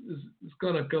this is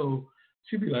gonna go.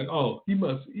 She'd be like, "Oh, he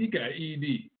got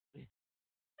ED."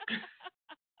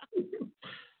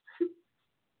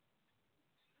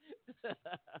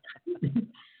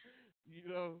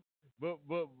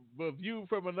 But viewed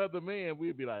from another man,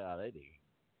 we'd be like, "Oh, that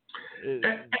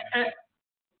nigga."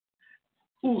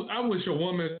 Ooh, I wish a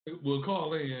woman would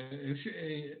call in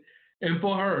and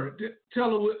for her tell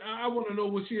her. I want to know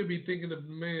what she'd be thinking if the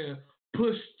man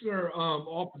pushed her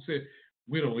off and said,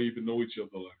 "We don't even know each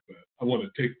other like that. I want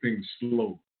to take things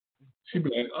slow." She'd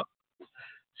be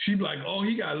like, "Oh,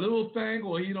 he got a little thing,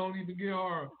 or he don't even get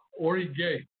hard, or he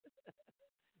gay."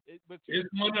 It's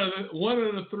one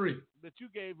of the three. But you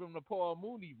gave him the Paul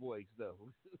Mooney voice,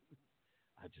 though.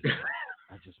 I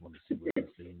just want to see where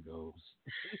this thing goes.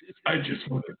 I just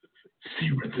want to see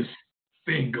where this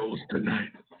thing goes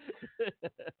tonight.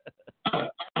 I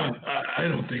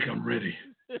don't think I'm ready.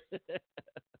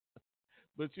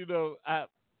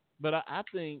 But I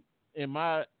think, in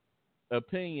my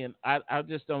opinion, I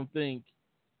just don't think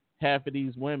half of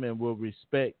these women will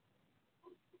respect.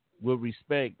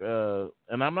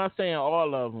 And I'm not saying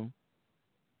all of them.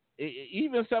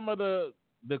 Even some of the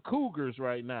cougars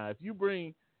right now. If you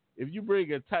bring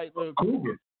a tight little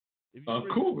cougar.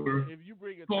 Cougar. If you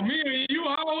bring for me and you,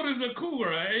 how old is a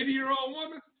cougar? An 80-year-old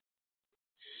woman?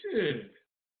 Shit.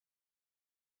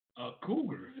 A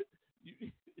cougar.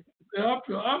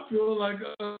 I feel like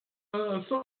a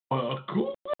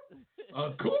cougar.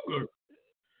 A cougar.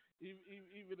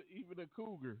 Even a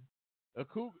cougar. A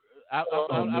cougar.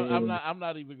 I'm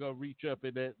not even gonna reach up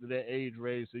in that age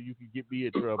range so you can get me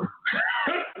in trouble.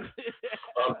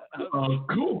 A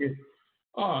cougar.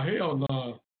 Oh hell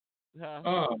no.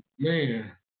 Oh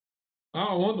man. I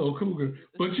don't want no cougar.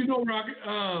 But Rocket,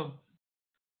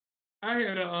 I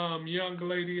had a young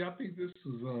lady, I think this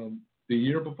was the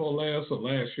year before last or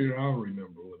last year, I don't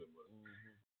remember what it was.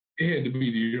 It had to be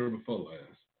the year before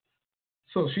last.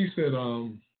 So she said,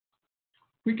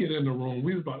 we get in the room.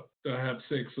 We was about to have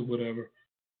sex or whatever.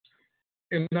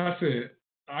 And I said,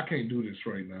 I can't do this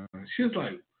right now. She's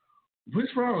like,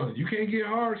 what's wrong? You can't get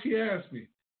hard? She asked me.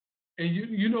 And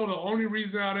you know the only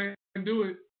reason I didn't do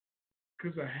it,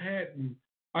 because I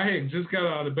had just got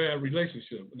out of a bad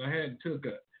relationship and I hadn't took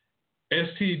a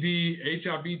STD,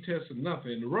 HIV test or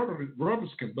nothing. The rubbers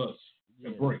can bust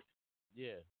and break.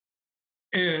 Yeah.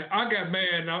 And I got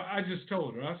mad and I just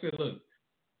told her, I said, look,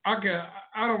 I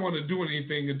don't want to do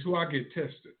anything until I get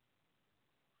tested.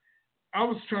 I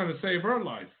was trying to save her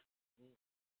life.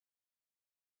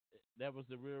 That was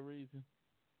the real reason?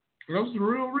 That was the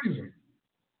real reason.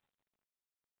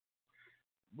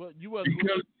 But you was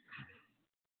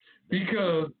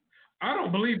because I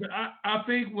don't believe it. I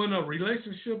think when a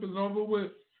relationship is over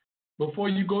with, before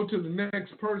you go to the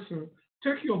next person,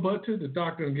 take your butt to the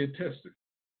doctor and get tested.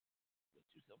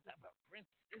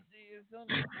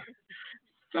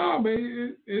 No,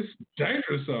 man, it's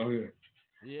dangerous out here.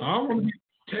 Yeah. I don't want to be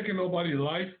taking nobody's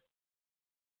life.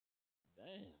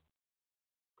 Damn.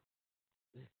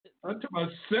 I'm talking about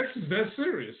sex is that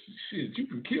serious. Shit, you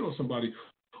can kill somebody,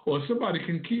 or somebody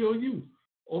can kill you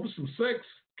over some sex.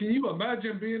 Can you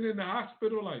imagine being in the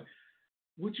hospital like,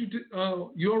 what you did?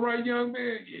 You all right, young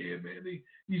man? Yeah, man,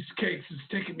 these cakes is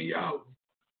taking me out.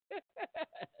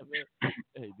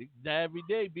 Hey, they die every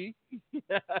day, B.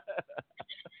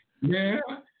 Yeah,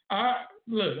 I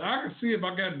can see if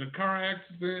I got in a car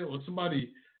accident or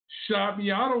somebody shot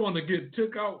me. I don't want to get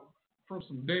took out from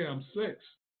some damn sex.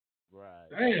 Right.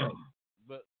 Damn.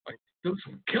 But like do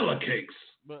some killer cakes.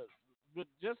 But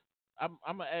just I'm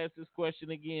gonna ask this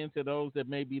question again to those that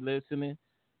may be listening.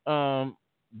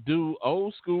 Do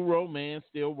old school romance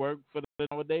still work for the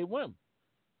nowadays woman?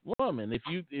 If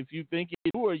you think it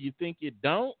do or you think it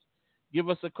don't, give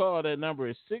us a call. That number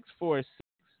is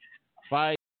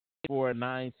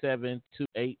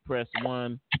 646-549-728. Press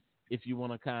 1 if you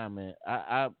want to comment.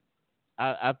 I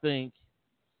think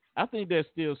there's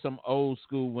still some old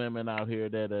school women out here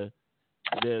that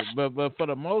but for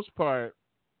the most part,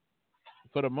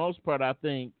 I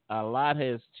think a lot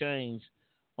has changed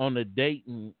on the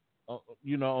dating,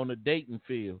 on the dating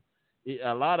field.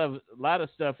 A lot of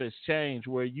stuff has changed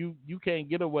where you can't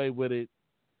get away with it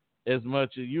as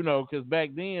much as because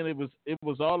back then it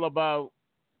was all about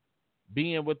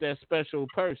being with that special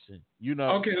person.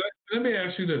 Okay, let me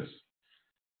ask you this: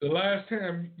 the last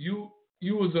time you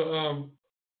was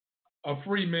a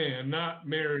free man, not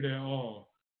married at all.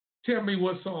 Tell me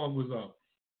what song was up.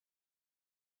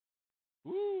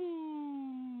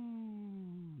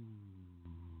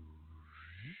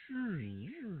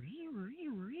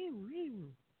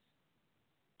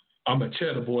 I'm a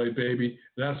cheddar boy, baby.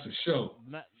 That's the show.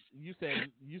 You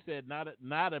said not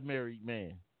a married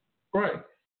man. Right.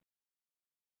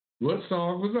 What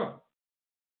song was up?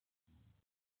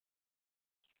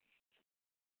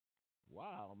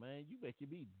 Wow, man, you making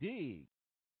me dig.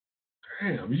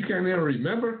 Damn, you can't even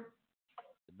remember?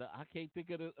 I can't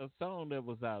think of a song that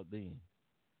was out then.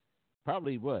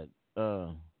 Probably what?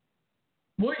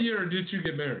 What year did you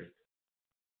get married?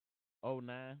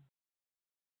 2009.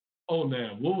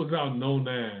 2009. What was out in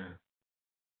 2009?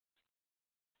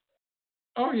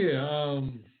 Oh yeah.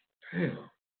 Damn.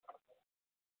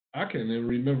 I can't even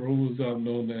remember who was out in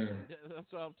 2009.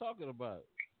 That's what I'm talking about.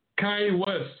 Kanye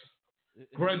West.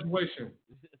 Graduation.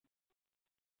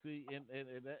 See, and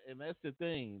that's the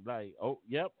thing. Like,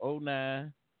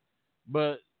 2009.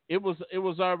 But it was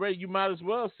already. You might as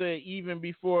well say even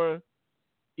before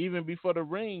the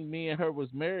ring, me and her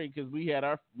was married because we had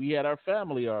our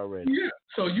family already. Yeah.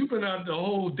 So you've been out the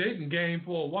whole dating game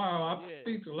for a while. I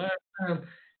think the last time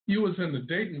you was in the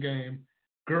dating game,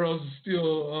 girls are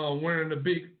still wearing the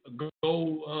big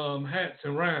gold hats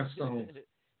and rhinestones.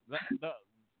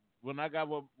 When I got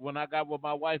with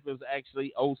my wife, it was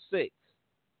actually 2006.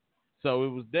 So it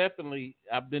was definitely,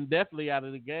 I've been definitely out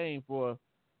of the game for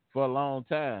a long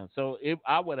time. So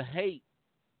I would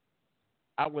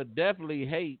definitely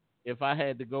hate if I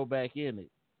had to go back in it.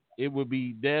 It would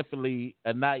be definitely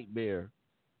a nightmare.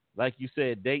 Like you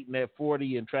said, dating at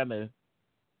 40 and trying to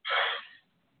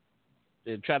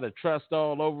trust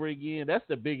all over again. That's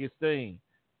the biggest thing,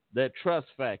 that trust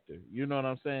factor. You know what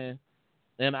I'm saying?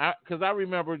 And because I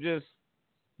remember just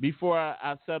before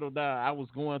I settled down, I was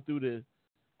going through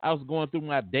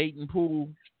my dating pool,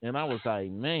 and I was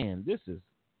like, man, this is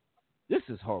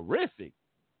horrific.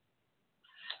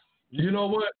 You know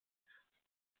what?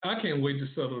 I can't wait to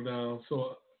settle down.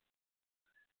 So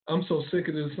I'm so sick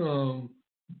of this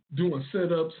doing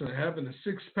sit-ups and having a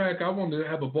six-pack. I want to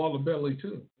have a ball of belly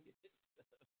too.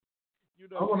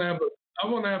 I want I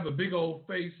want to have a big old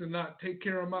face and not take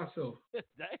care of myself.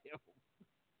 Damn.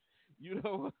 You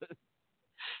know what?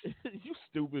 You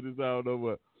stupid as I don't know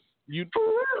what. You For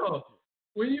real.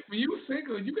 When you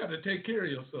single, you got to take care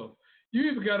of yourself. You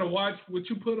even got to watch what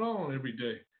you put on every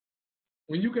day.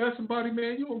 When you got somebody,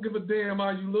 man, you don't give a damn how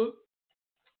you look.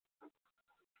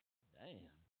 Damn.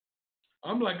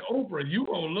 I'm like Oprah. You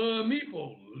gonna love me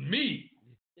for me.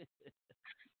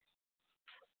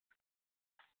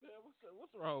 Man,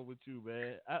 what's wrong with you,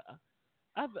 man?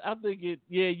 I think it.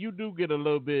 Yeah, you do get a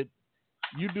little bit.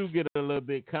 You do get a little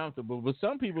bit comfortable, but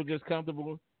some people just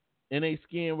comfortable in their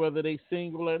skin whether they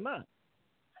single or not.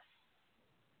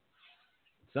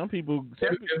 Some people.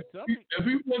 If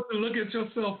you want to look at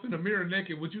yourself in the mirror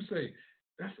naked, would you say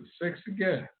that's a sexy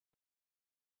guy,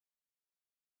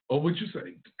 or would you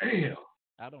say, damn,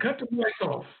 cut the lights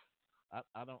off?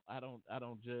 I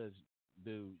don't judge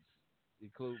dudes.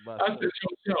 Include I myself. said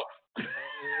yourself.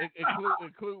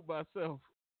 Include myself.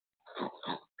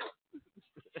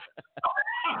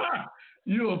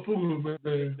 You a fool,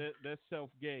 man. That's self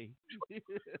gay.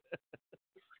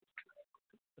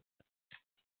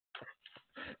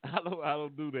 I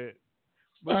don't do that.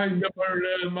 But I ain't never heard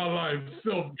that in my life.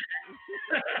 Self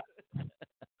gay.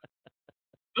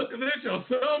 Looking at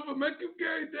yourself and make you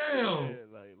gay down. Yeah,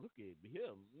 like look at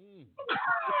him.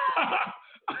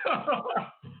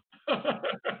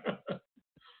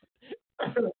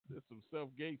 That's some self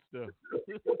gay stuff.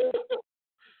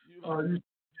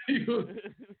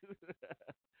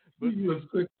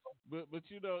 But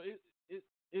you know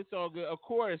it's all good. Of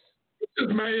course, it's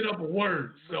just made up a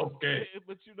word, self gay.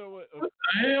 But you know what? What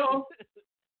the hell?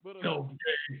 Self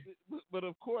gay. But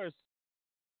of course,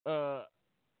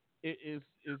 it is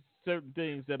certain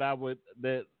things that I would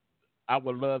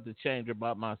love to change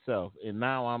about myself, and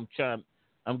now I'm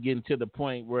getting to the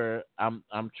point where I'm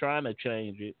trying to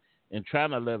change it and trying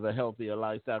to live a healthier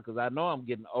lifestyle because I know I'm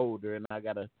getting older and I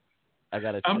gotta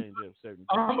change up certain things.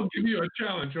 I'm gonna give you a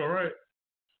challenge, all right?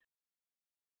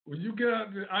 When you get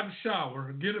out the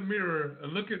shower, get a mirror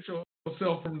and look at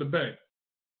yourself from the back.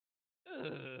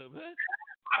 Man.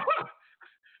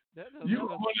 You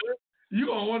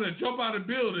gonna want to jump out of the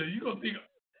building. You gonna think,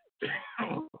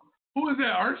 who is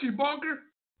that? Archie Bunker?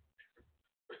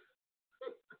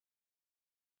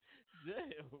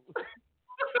 Damn.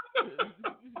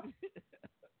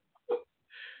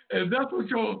 And that's what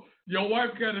your wife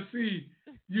got to see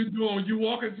you doing. You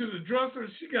walk into the dresser,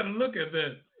 she got to look at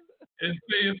that and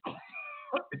say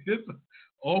it's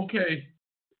okay.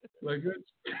 Like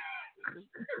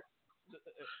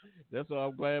that's why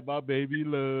I'm glad my baby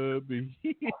love me.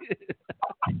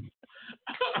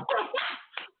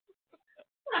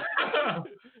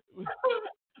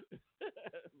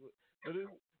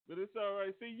 But it's all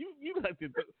right. See, you like to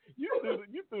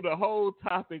you threw the whole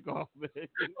topic off, man.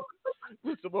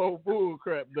 With some old bull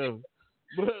crap though.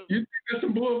 But you think that's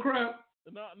some bull crap?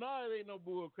 No, it ain't no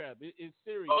bull crap. It's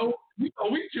serious. Oh,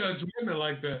 we judge women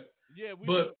like that. Yeah,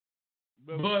 but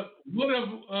what if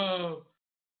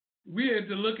we had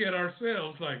to look at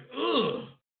ourselves like, ugh.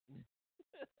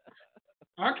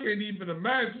 I can't even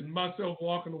imagine myself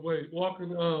walking, to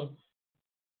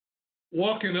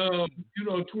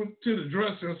the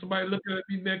dresser and somebody looking at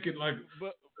me naked like.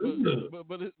 But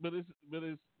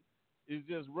it's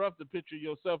just rough to picture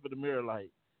yourself in the mirror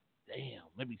like, damn.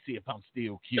 Let me see if I'm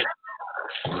still cute.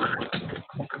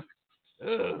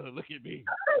 Look at me.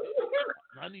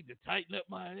 I need to tighten up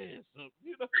my ass.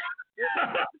 You know,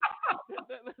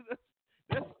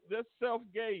 that's self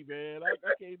gay, man.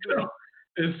 I can't do it.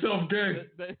 It's self gay.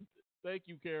 Thank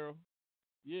you, Carol.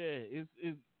 Yeah,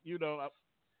 it's you know,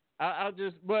 I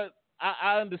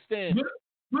understand.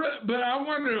 But I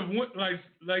wonder if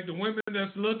like the women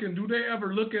that's looking, do they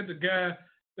ever look at that guy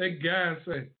and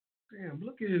say, damn,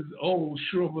 look at his old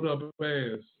shriveled up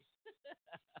ass.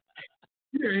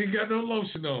 Yeah, he ain't got no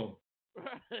lotion on.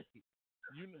 Right.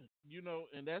 You know,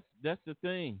 and that's the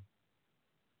thing.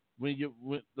 When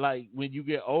you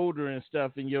get older and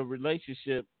stuff in your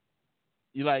relationship,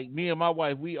 you like me and my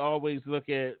wife, we always look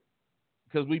at,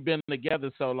 because we've been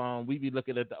together so long, we be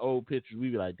looking at the old pictures. We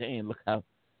be like, damn, look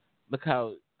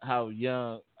how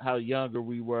younger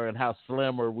we were and how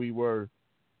slimmer we were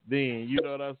then. You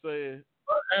know what I'm saying?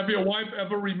 Have your wife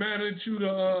ever reminded you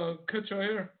to cut your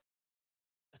hair?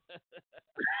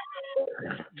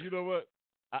 You know what?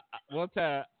 One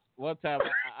time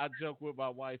I joked with my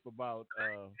wife about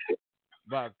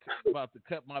to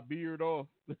cut my beard off,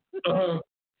 and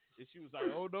she was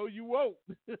like, "Oh no, you won't."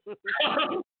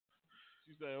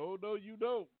 She said, "Oh no, you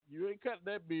don't. You ain't cutting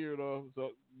that beard off."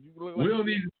 So you look like we don't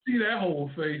need to see that whole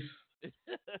face.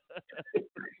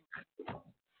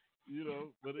 You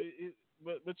know, but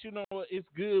but you know what? It's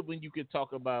good when you can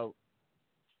talk about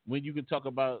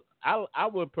I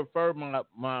would prefer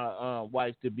my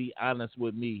wife to be honest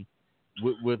with me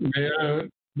with Yeah,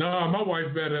 no, my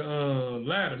wife better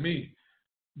lie to me.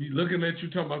 Be looking at you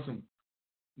talking about some,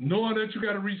 knowing that you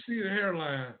got to recede the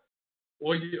hairline,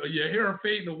 or your hair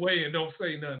fading away and don't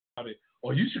say nothing about it,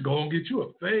 or you should go and get you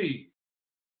a fade.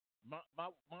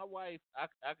 My wife,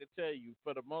 I could tell you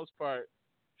for the most part,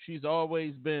 she's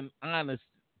always been honest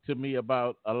to me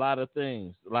about a lot of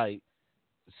things, like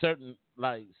certain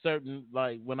like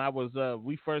when I was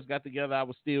we first got together, I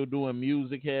was still doing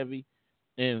music heavy,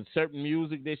 and certain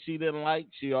music that she didn't like,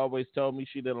 she always told me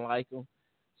she didn't like them.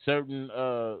 Certain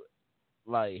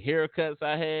like haircuts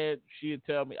I had, she'd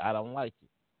tell me I don't like it.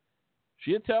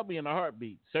 She'd tell me in a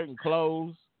heartbeat. Certain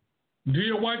clothes, Do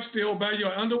your wife still buy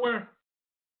your underwear?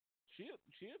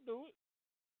 she'll do it.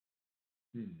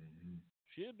 Mm-hmm.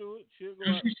 She'll do it. She'll go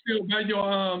Do out. she still buy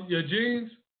your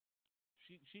jeans?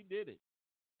 She did it.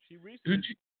 She Do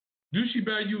recently. she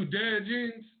buy you dad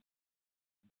jeans?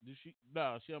 Did she?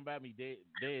 No, she don't buy me dead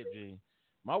jeans.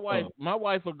 My Oh. wife, my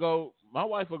wife will go. My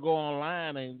wife will go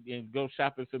online and go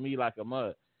shopping for me like a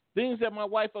mud. Things that my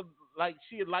wife would, like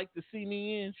she'd like to see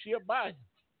me in, she'll buy 'em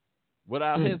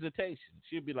without hesitation.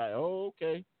 She'll be like, "Oh,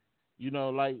 okay." You know,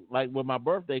 like with my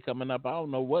birthday coming up, I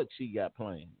don't know what she got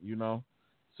planned. You know,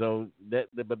 so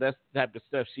but that's the type of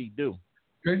stuff she do.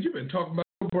 Man, you've been talking about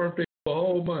your birthday for a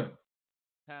whole month.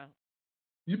 Huh?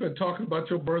 You've been talking about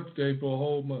your birthday for a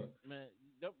whole month. Man,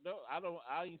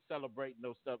 I ain't celebrating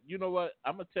no stuff. You know what?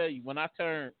 I'm gonna tell you, when I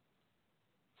turned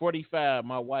 45,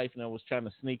 my wife and I was trying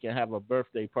to sneak and have a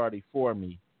birthday party for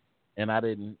me, and I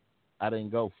didn't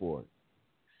go for it.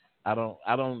 I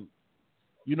don't,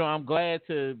 you know, I'm glad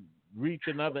to reach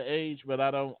another age, but I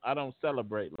don't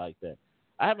celebrate like that.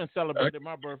 I haven't celebrated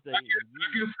my birthday I in years.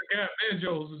 guess the guy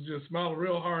Banjos was just smiling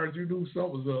real hard. You knew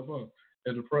something was up, huh?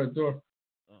 At the front door.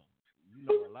 Oh, you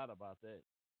know a lot about that.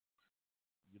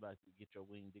 You like to get your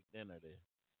wing dick dinner there.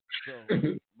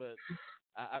 So, but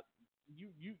I you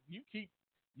keep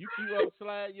on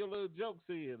sliding your little jokes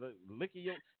in, like licking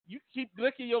your you keep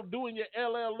licking your doing your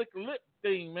LL lick lip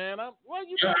thing, man. Why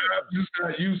you doing I'm that, just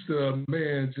not used to a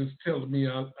man just telling me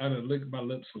I done lick my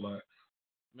lips a lot.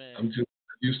 man? I'm just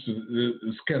used to it.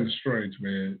 It's kind of strange,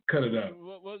 man. Cut it out.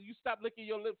 Well, you stop licking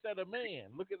your lips at a man.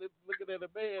 Looking at a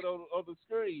man on the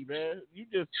screen, man. You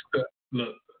just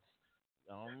Look,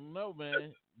 I don't know,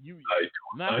 man. You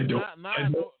I don't. now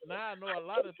I know a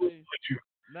lot of things. You,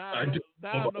 Now I do.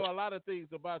 I know a lot of things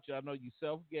about you. I know you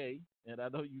self-gay, and I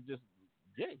know you just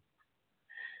gay.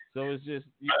 So it's just,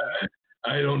 you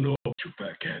I don't know about you,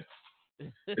 fat cat. know.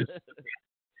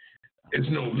 It's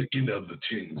no licking of the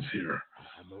chins here.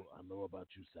 I know about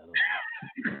you, Saturday.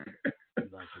 You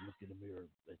like to look in the mirror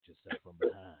at yourself from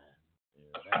behind,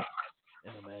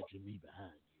 and imagine me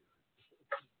behind you.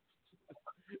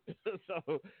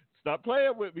 So stop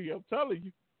playing with me. I'm telling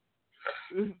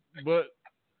you. But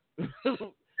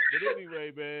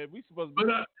anyway, man, we supposed to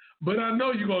be. But I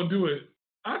know you're gonna do it.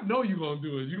 I know you're gonna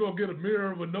do it. You're gonna get a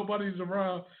mirror when nobody's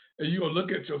around, and you're gonna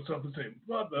look at yourself and say,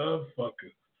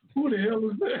 "Motherfucker, who the hell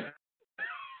is that?"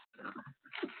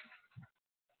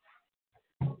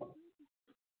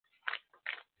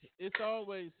 It's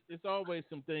always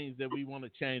some things that we want to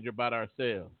change about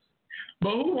ourselves.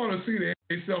 But who want to see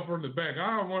themselves from the back?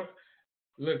 I don't want.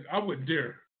 Look, I would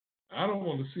dare. I don't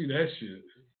want to see that shit.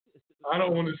 I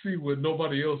don't want to see what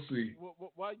nobody else see.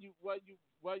 Why you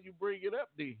bring it up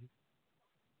then?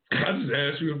 I just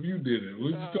asked you if you did it. What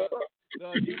you talking about?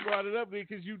 No, you brought it up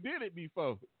because you did it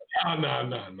before. No.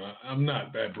 I'm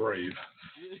not that brave.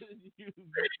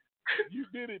 you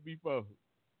did it before.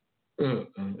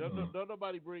 Don't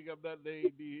nobody bring up that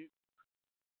they did.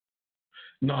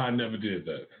 No, I never did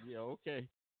that. Yeah, okay.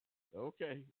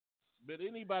 But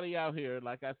anybody out here,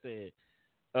 like I said,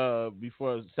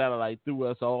 before Satellite threw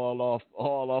us all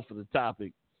off of the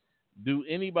topic, do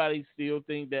anybody still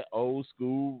think that old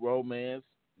school romance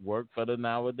work for the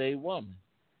nowadays woman?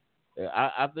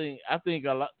 I think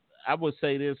a lot. I would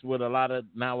say this with a lot of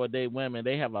nowadays women,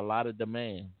 they have a lot of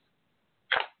demands.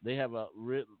 They have a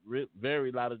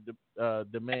very lot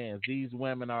of demands. These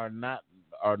women are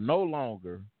no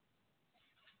longer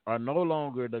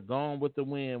the gone with the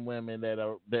wind women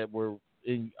that were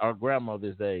in our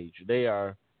grandmother's age. They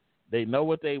know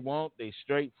what they want. They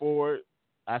straightforward.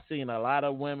 I've seen a lot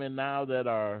of women now that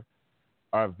are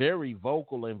very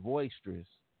vocal and boisterous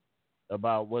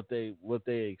about what they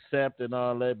accept and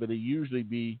all that, but it usually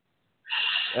be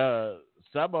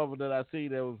some of them that I see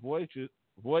that was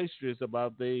boisterous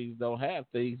about things don't have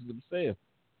things themselves.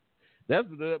 That's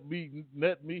what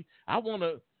me. I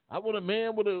wanna I want a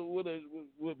man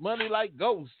with money like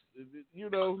Ghost. You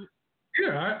know.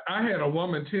 Yeah, I had a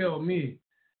woman tell me,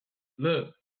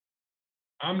 look,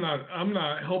 I'm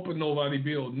not helping nobody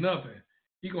build nothing.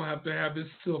 He gonna have to have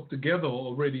himself together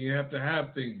already and have to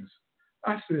have things.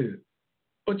 I said,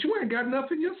 but you ain't got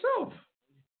nothing yourself.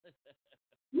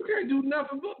 You can't do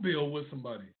nothing but build with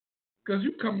somebody. Because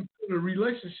you come to the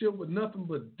relationship with nothing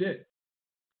but debt.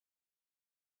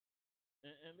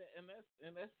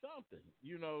 And that's something,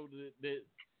 you know,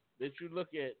 that you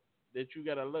look at, that you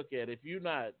gotta look at. If you're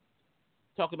not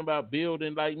talking about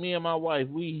building, like me and my wife,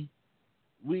 we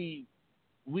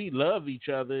love each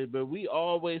other, but we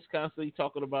always constantly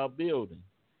talking about building.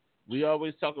 We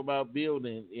always talk about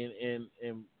building,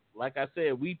 and like I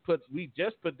said, we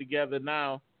just put together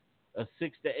now a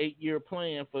 6 to 8 year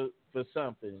plan for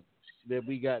something that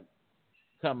we got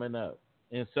coming up,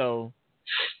 and so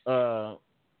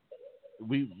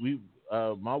we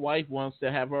my wife wants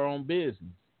to have her own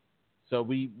business, so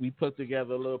we put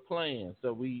together a little plan.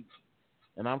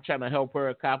 And I'm trying to help her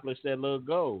accomplish that little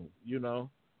goal, you know,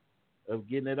 of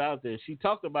getting it out there. She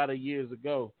talked about it years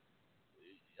ago,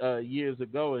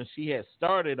 and she had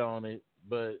started on it,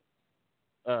 but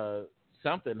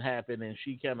something happened and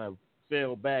she kind of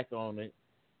fell back on it.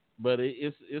 But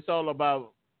it's all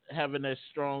about having that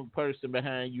strong person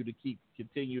behind you to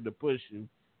continue to push you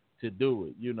to do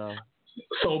it, you know.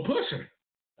 So push her.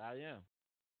 I am.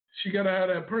 She gotta have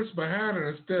that person behind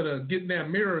her instead of getting that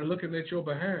mirror and looking at your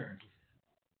behind.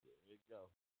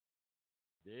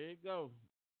 There you go.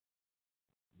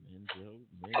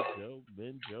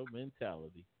 Minjo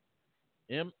mentality.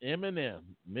 Eminem,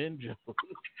 Minjo.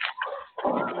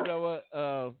 You know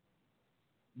what?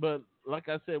 But like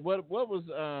I said, what was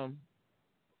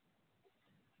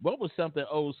something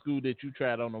old school that you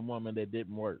tried on a woman that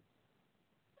didn't work?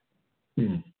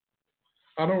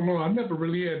 I don't know. I never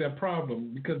really had that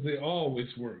problem because they always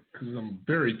work because I'm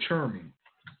very charming.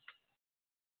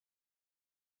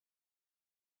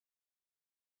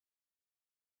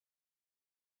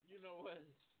 You know what?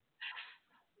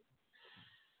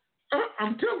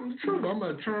 I'm telling the truth. I'm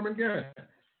a charming guy.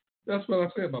 That's what I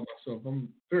say about myself. I'm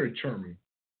very charming.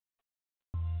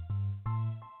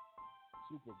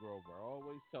 Super Grover,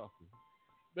 always talking.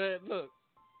 Man, look,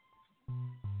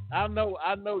 I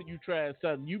know you tried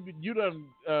something. You done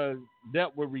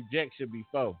dealt with rejection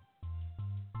before.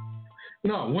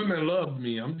 No, women love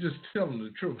me. I'm just telling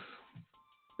the truth.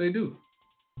 They do.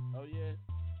 Oh yeah.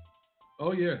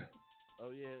 Oh yeah.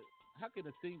 Oh yeah. How can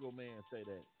a single man say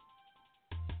that?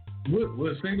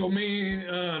 What single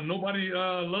man? Nobody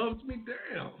loves me.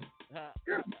 Damn. How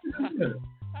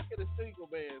can a single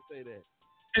man say that?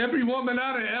 Every woman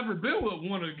I've ever been with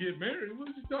want to get married. What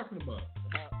are you talking about?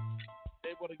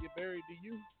 They want to get married to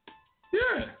you?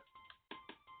 Yeah.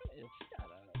 Man, shut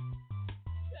up.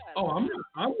 Oh,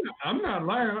 I'm not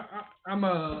lying. I'm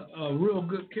a real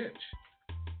good catch.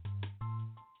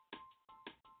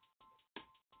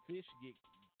 Fish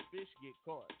get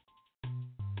caught.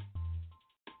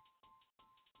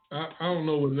 I don't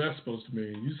know what that's supposed to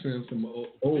mean. You saying some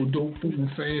old dope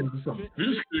food saying something.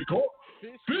 Fish get caught.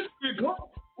 Fish get caught.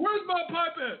 Where's my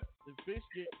pipe at? The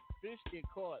fish get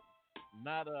caught,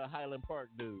 not a Highland Park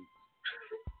dude.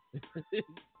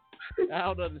 I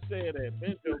don't understand that.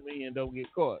 Bento men don't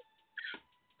get caught.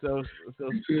 So.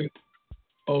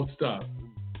 Oh, stop.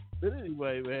 But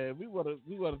anyway, man, we want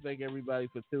to thank everybody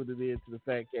for tuning in to the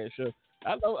Fat Cat Show.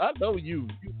 I know you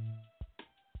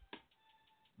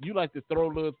like to throw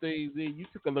little things in. You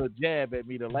took a little jab at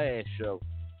me the last show.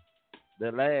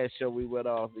 The last show we went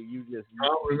off, and you just. I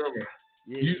don't remember.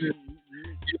 Yeah, you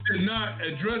did not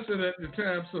address it at the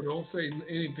time, so don't say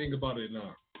anything about it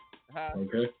now.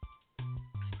 Okay.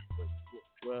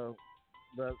 Well,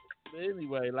 but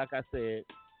anyway, like I said,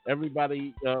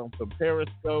 everybody from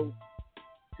Periscope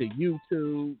to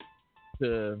YouTube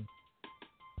to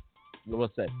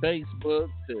what's that? Facebook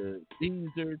to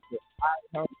Deezer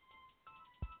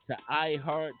to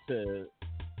iHeart to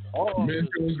all.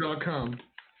 Mentos.com.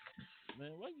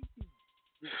 Man, why you keep?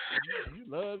 You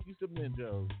love you some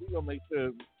Mentos. We gonna make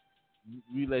sure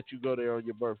we let you go there on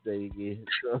your birthday again.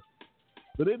 So,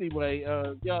 but anyway,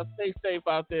 y'all stay safe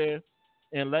out there,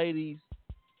 and ladies,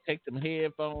 take them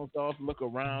headphones off. Look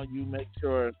around you. Make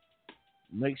sure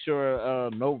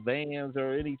no vans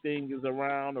or anything is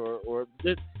around, or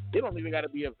it don't even got to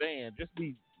be a van. Just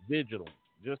be vigilant.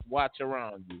 Just watch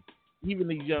around you. Even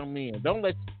these young men, don't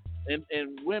let and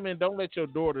women, don't let your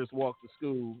daughters walk to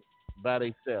school by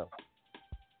themselves.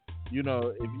 You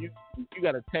know, if you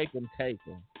got to take them, take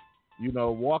them. You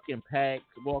know, walk in packs,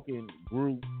 walk in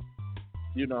groups.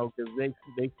 You know, because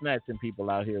they snatching people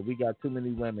out here. We got too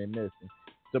many women missing.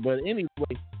 So, but anyway,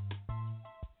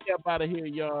 We up out of here,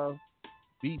 y'all.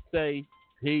 Be safe.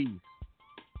 Peace.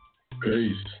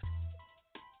 Peace.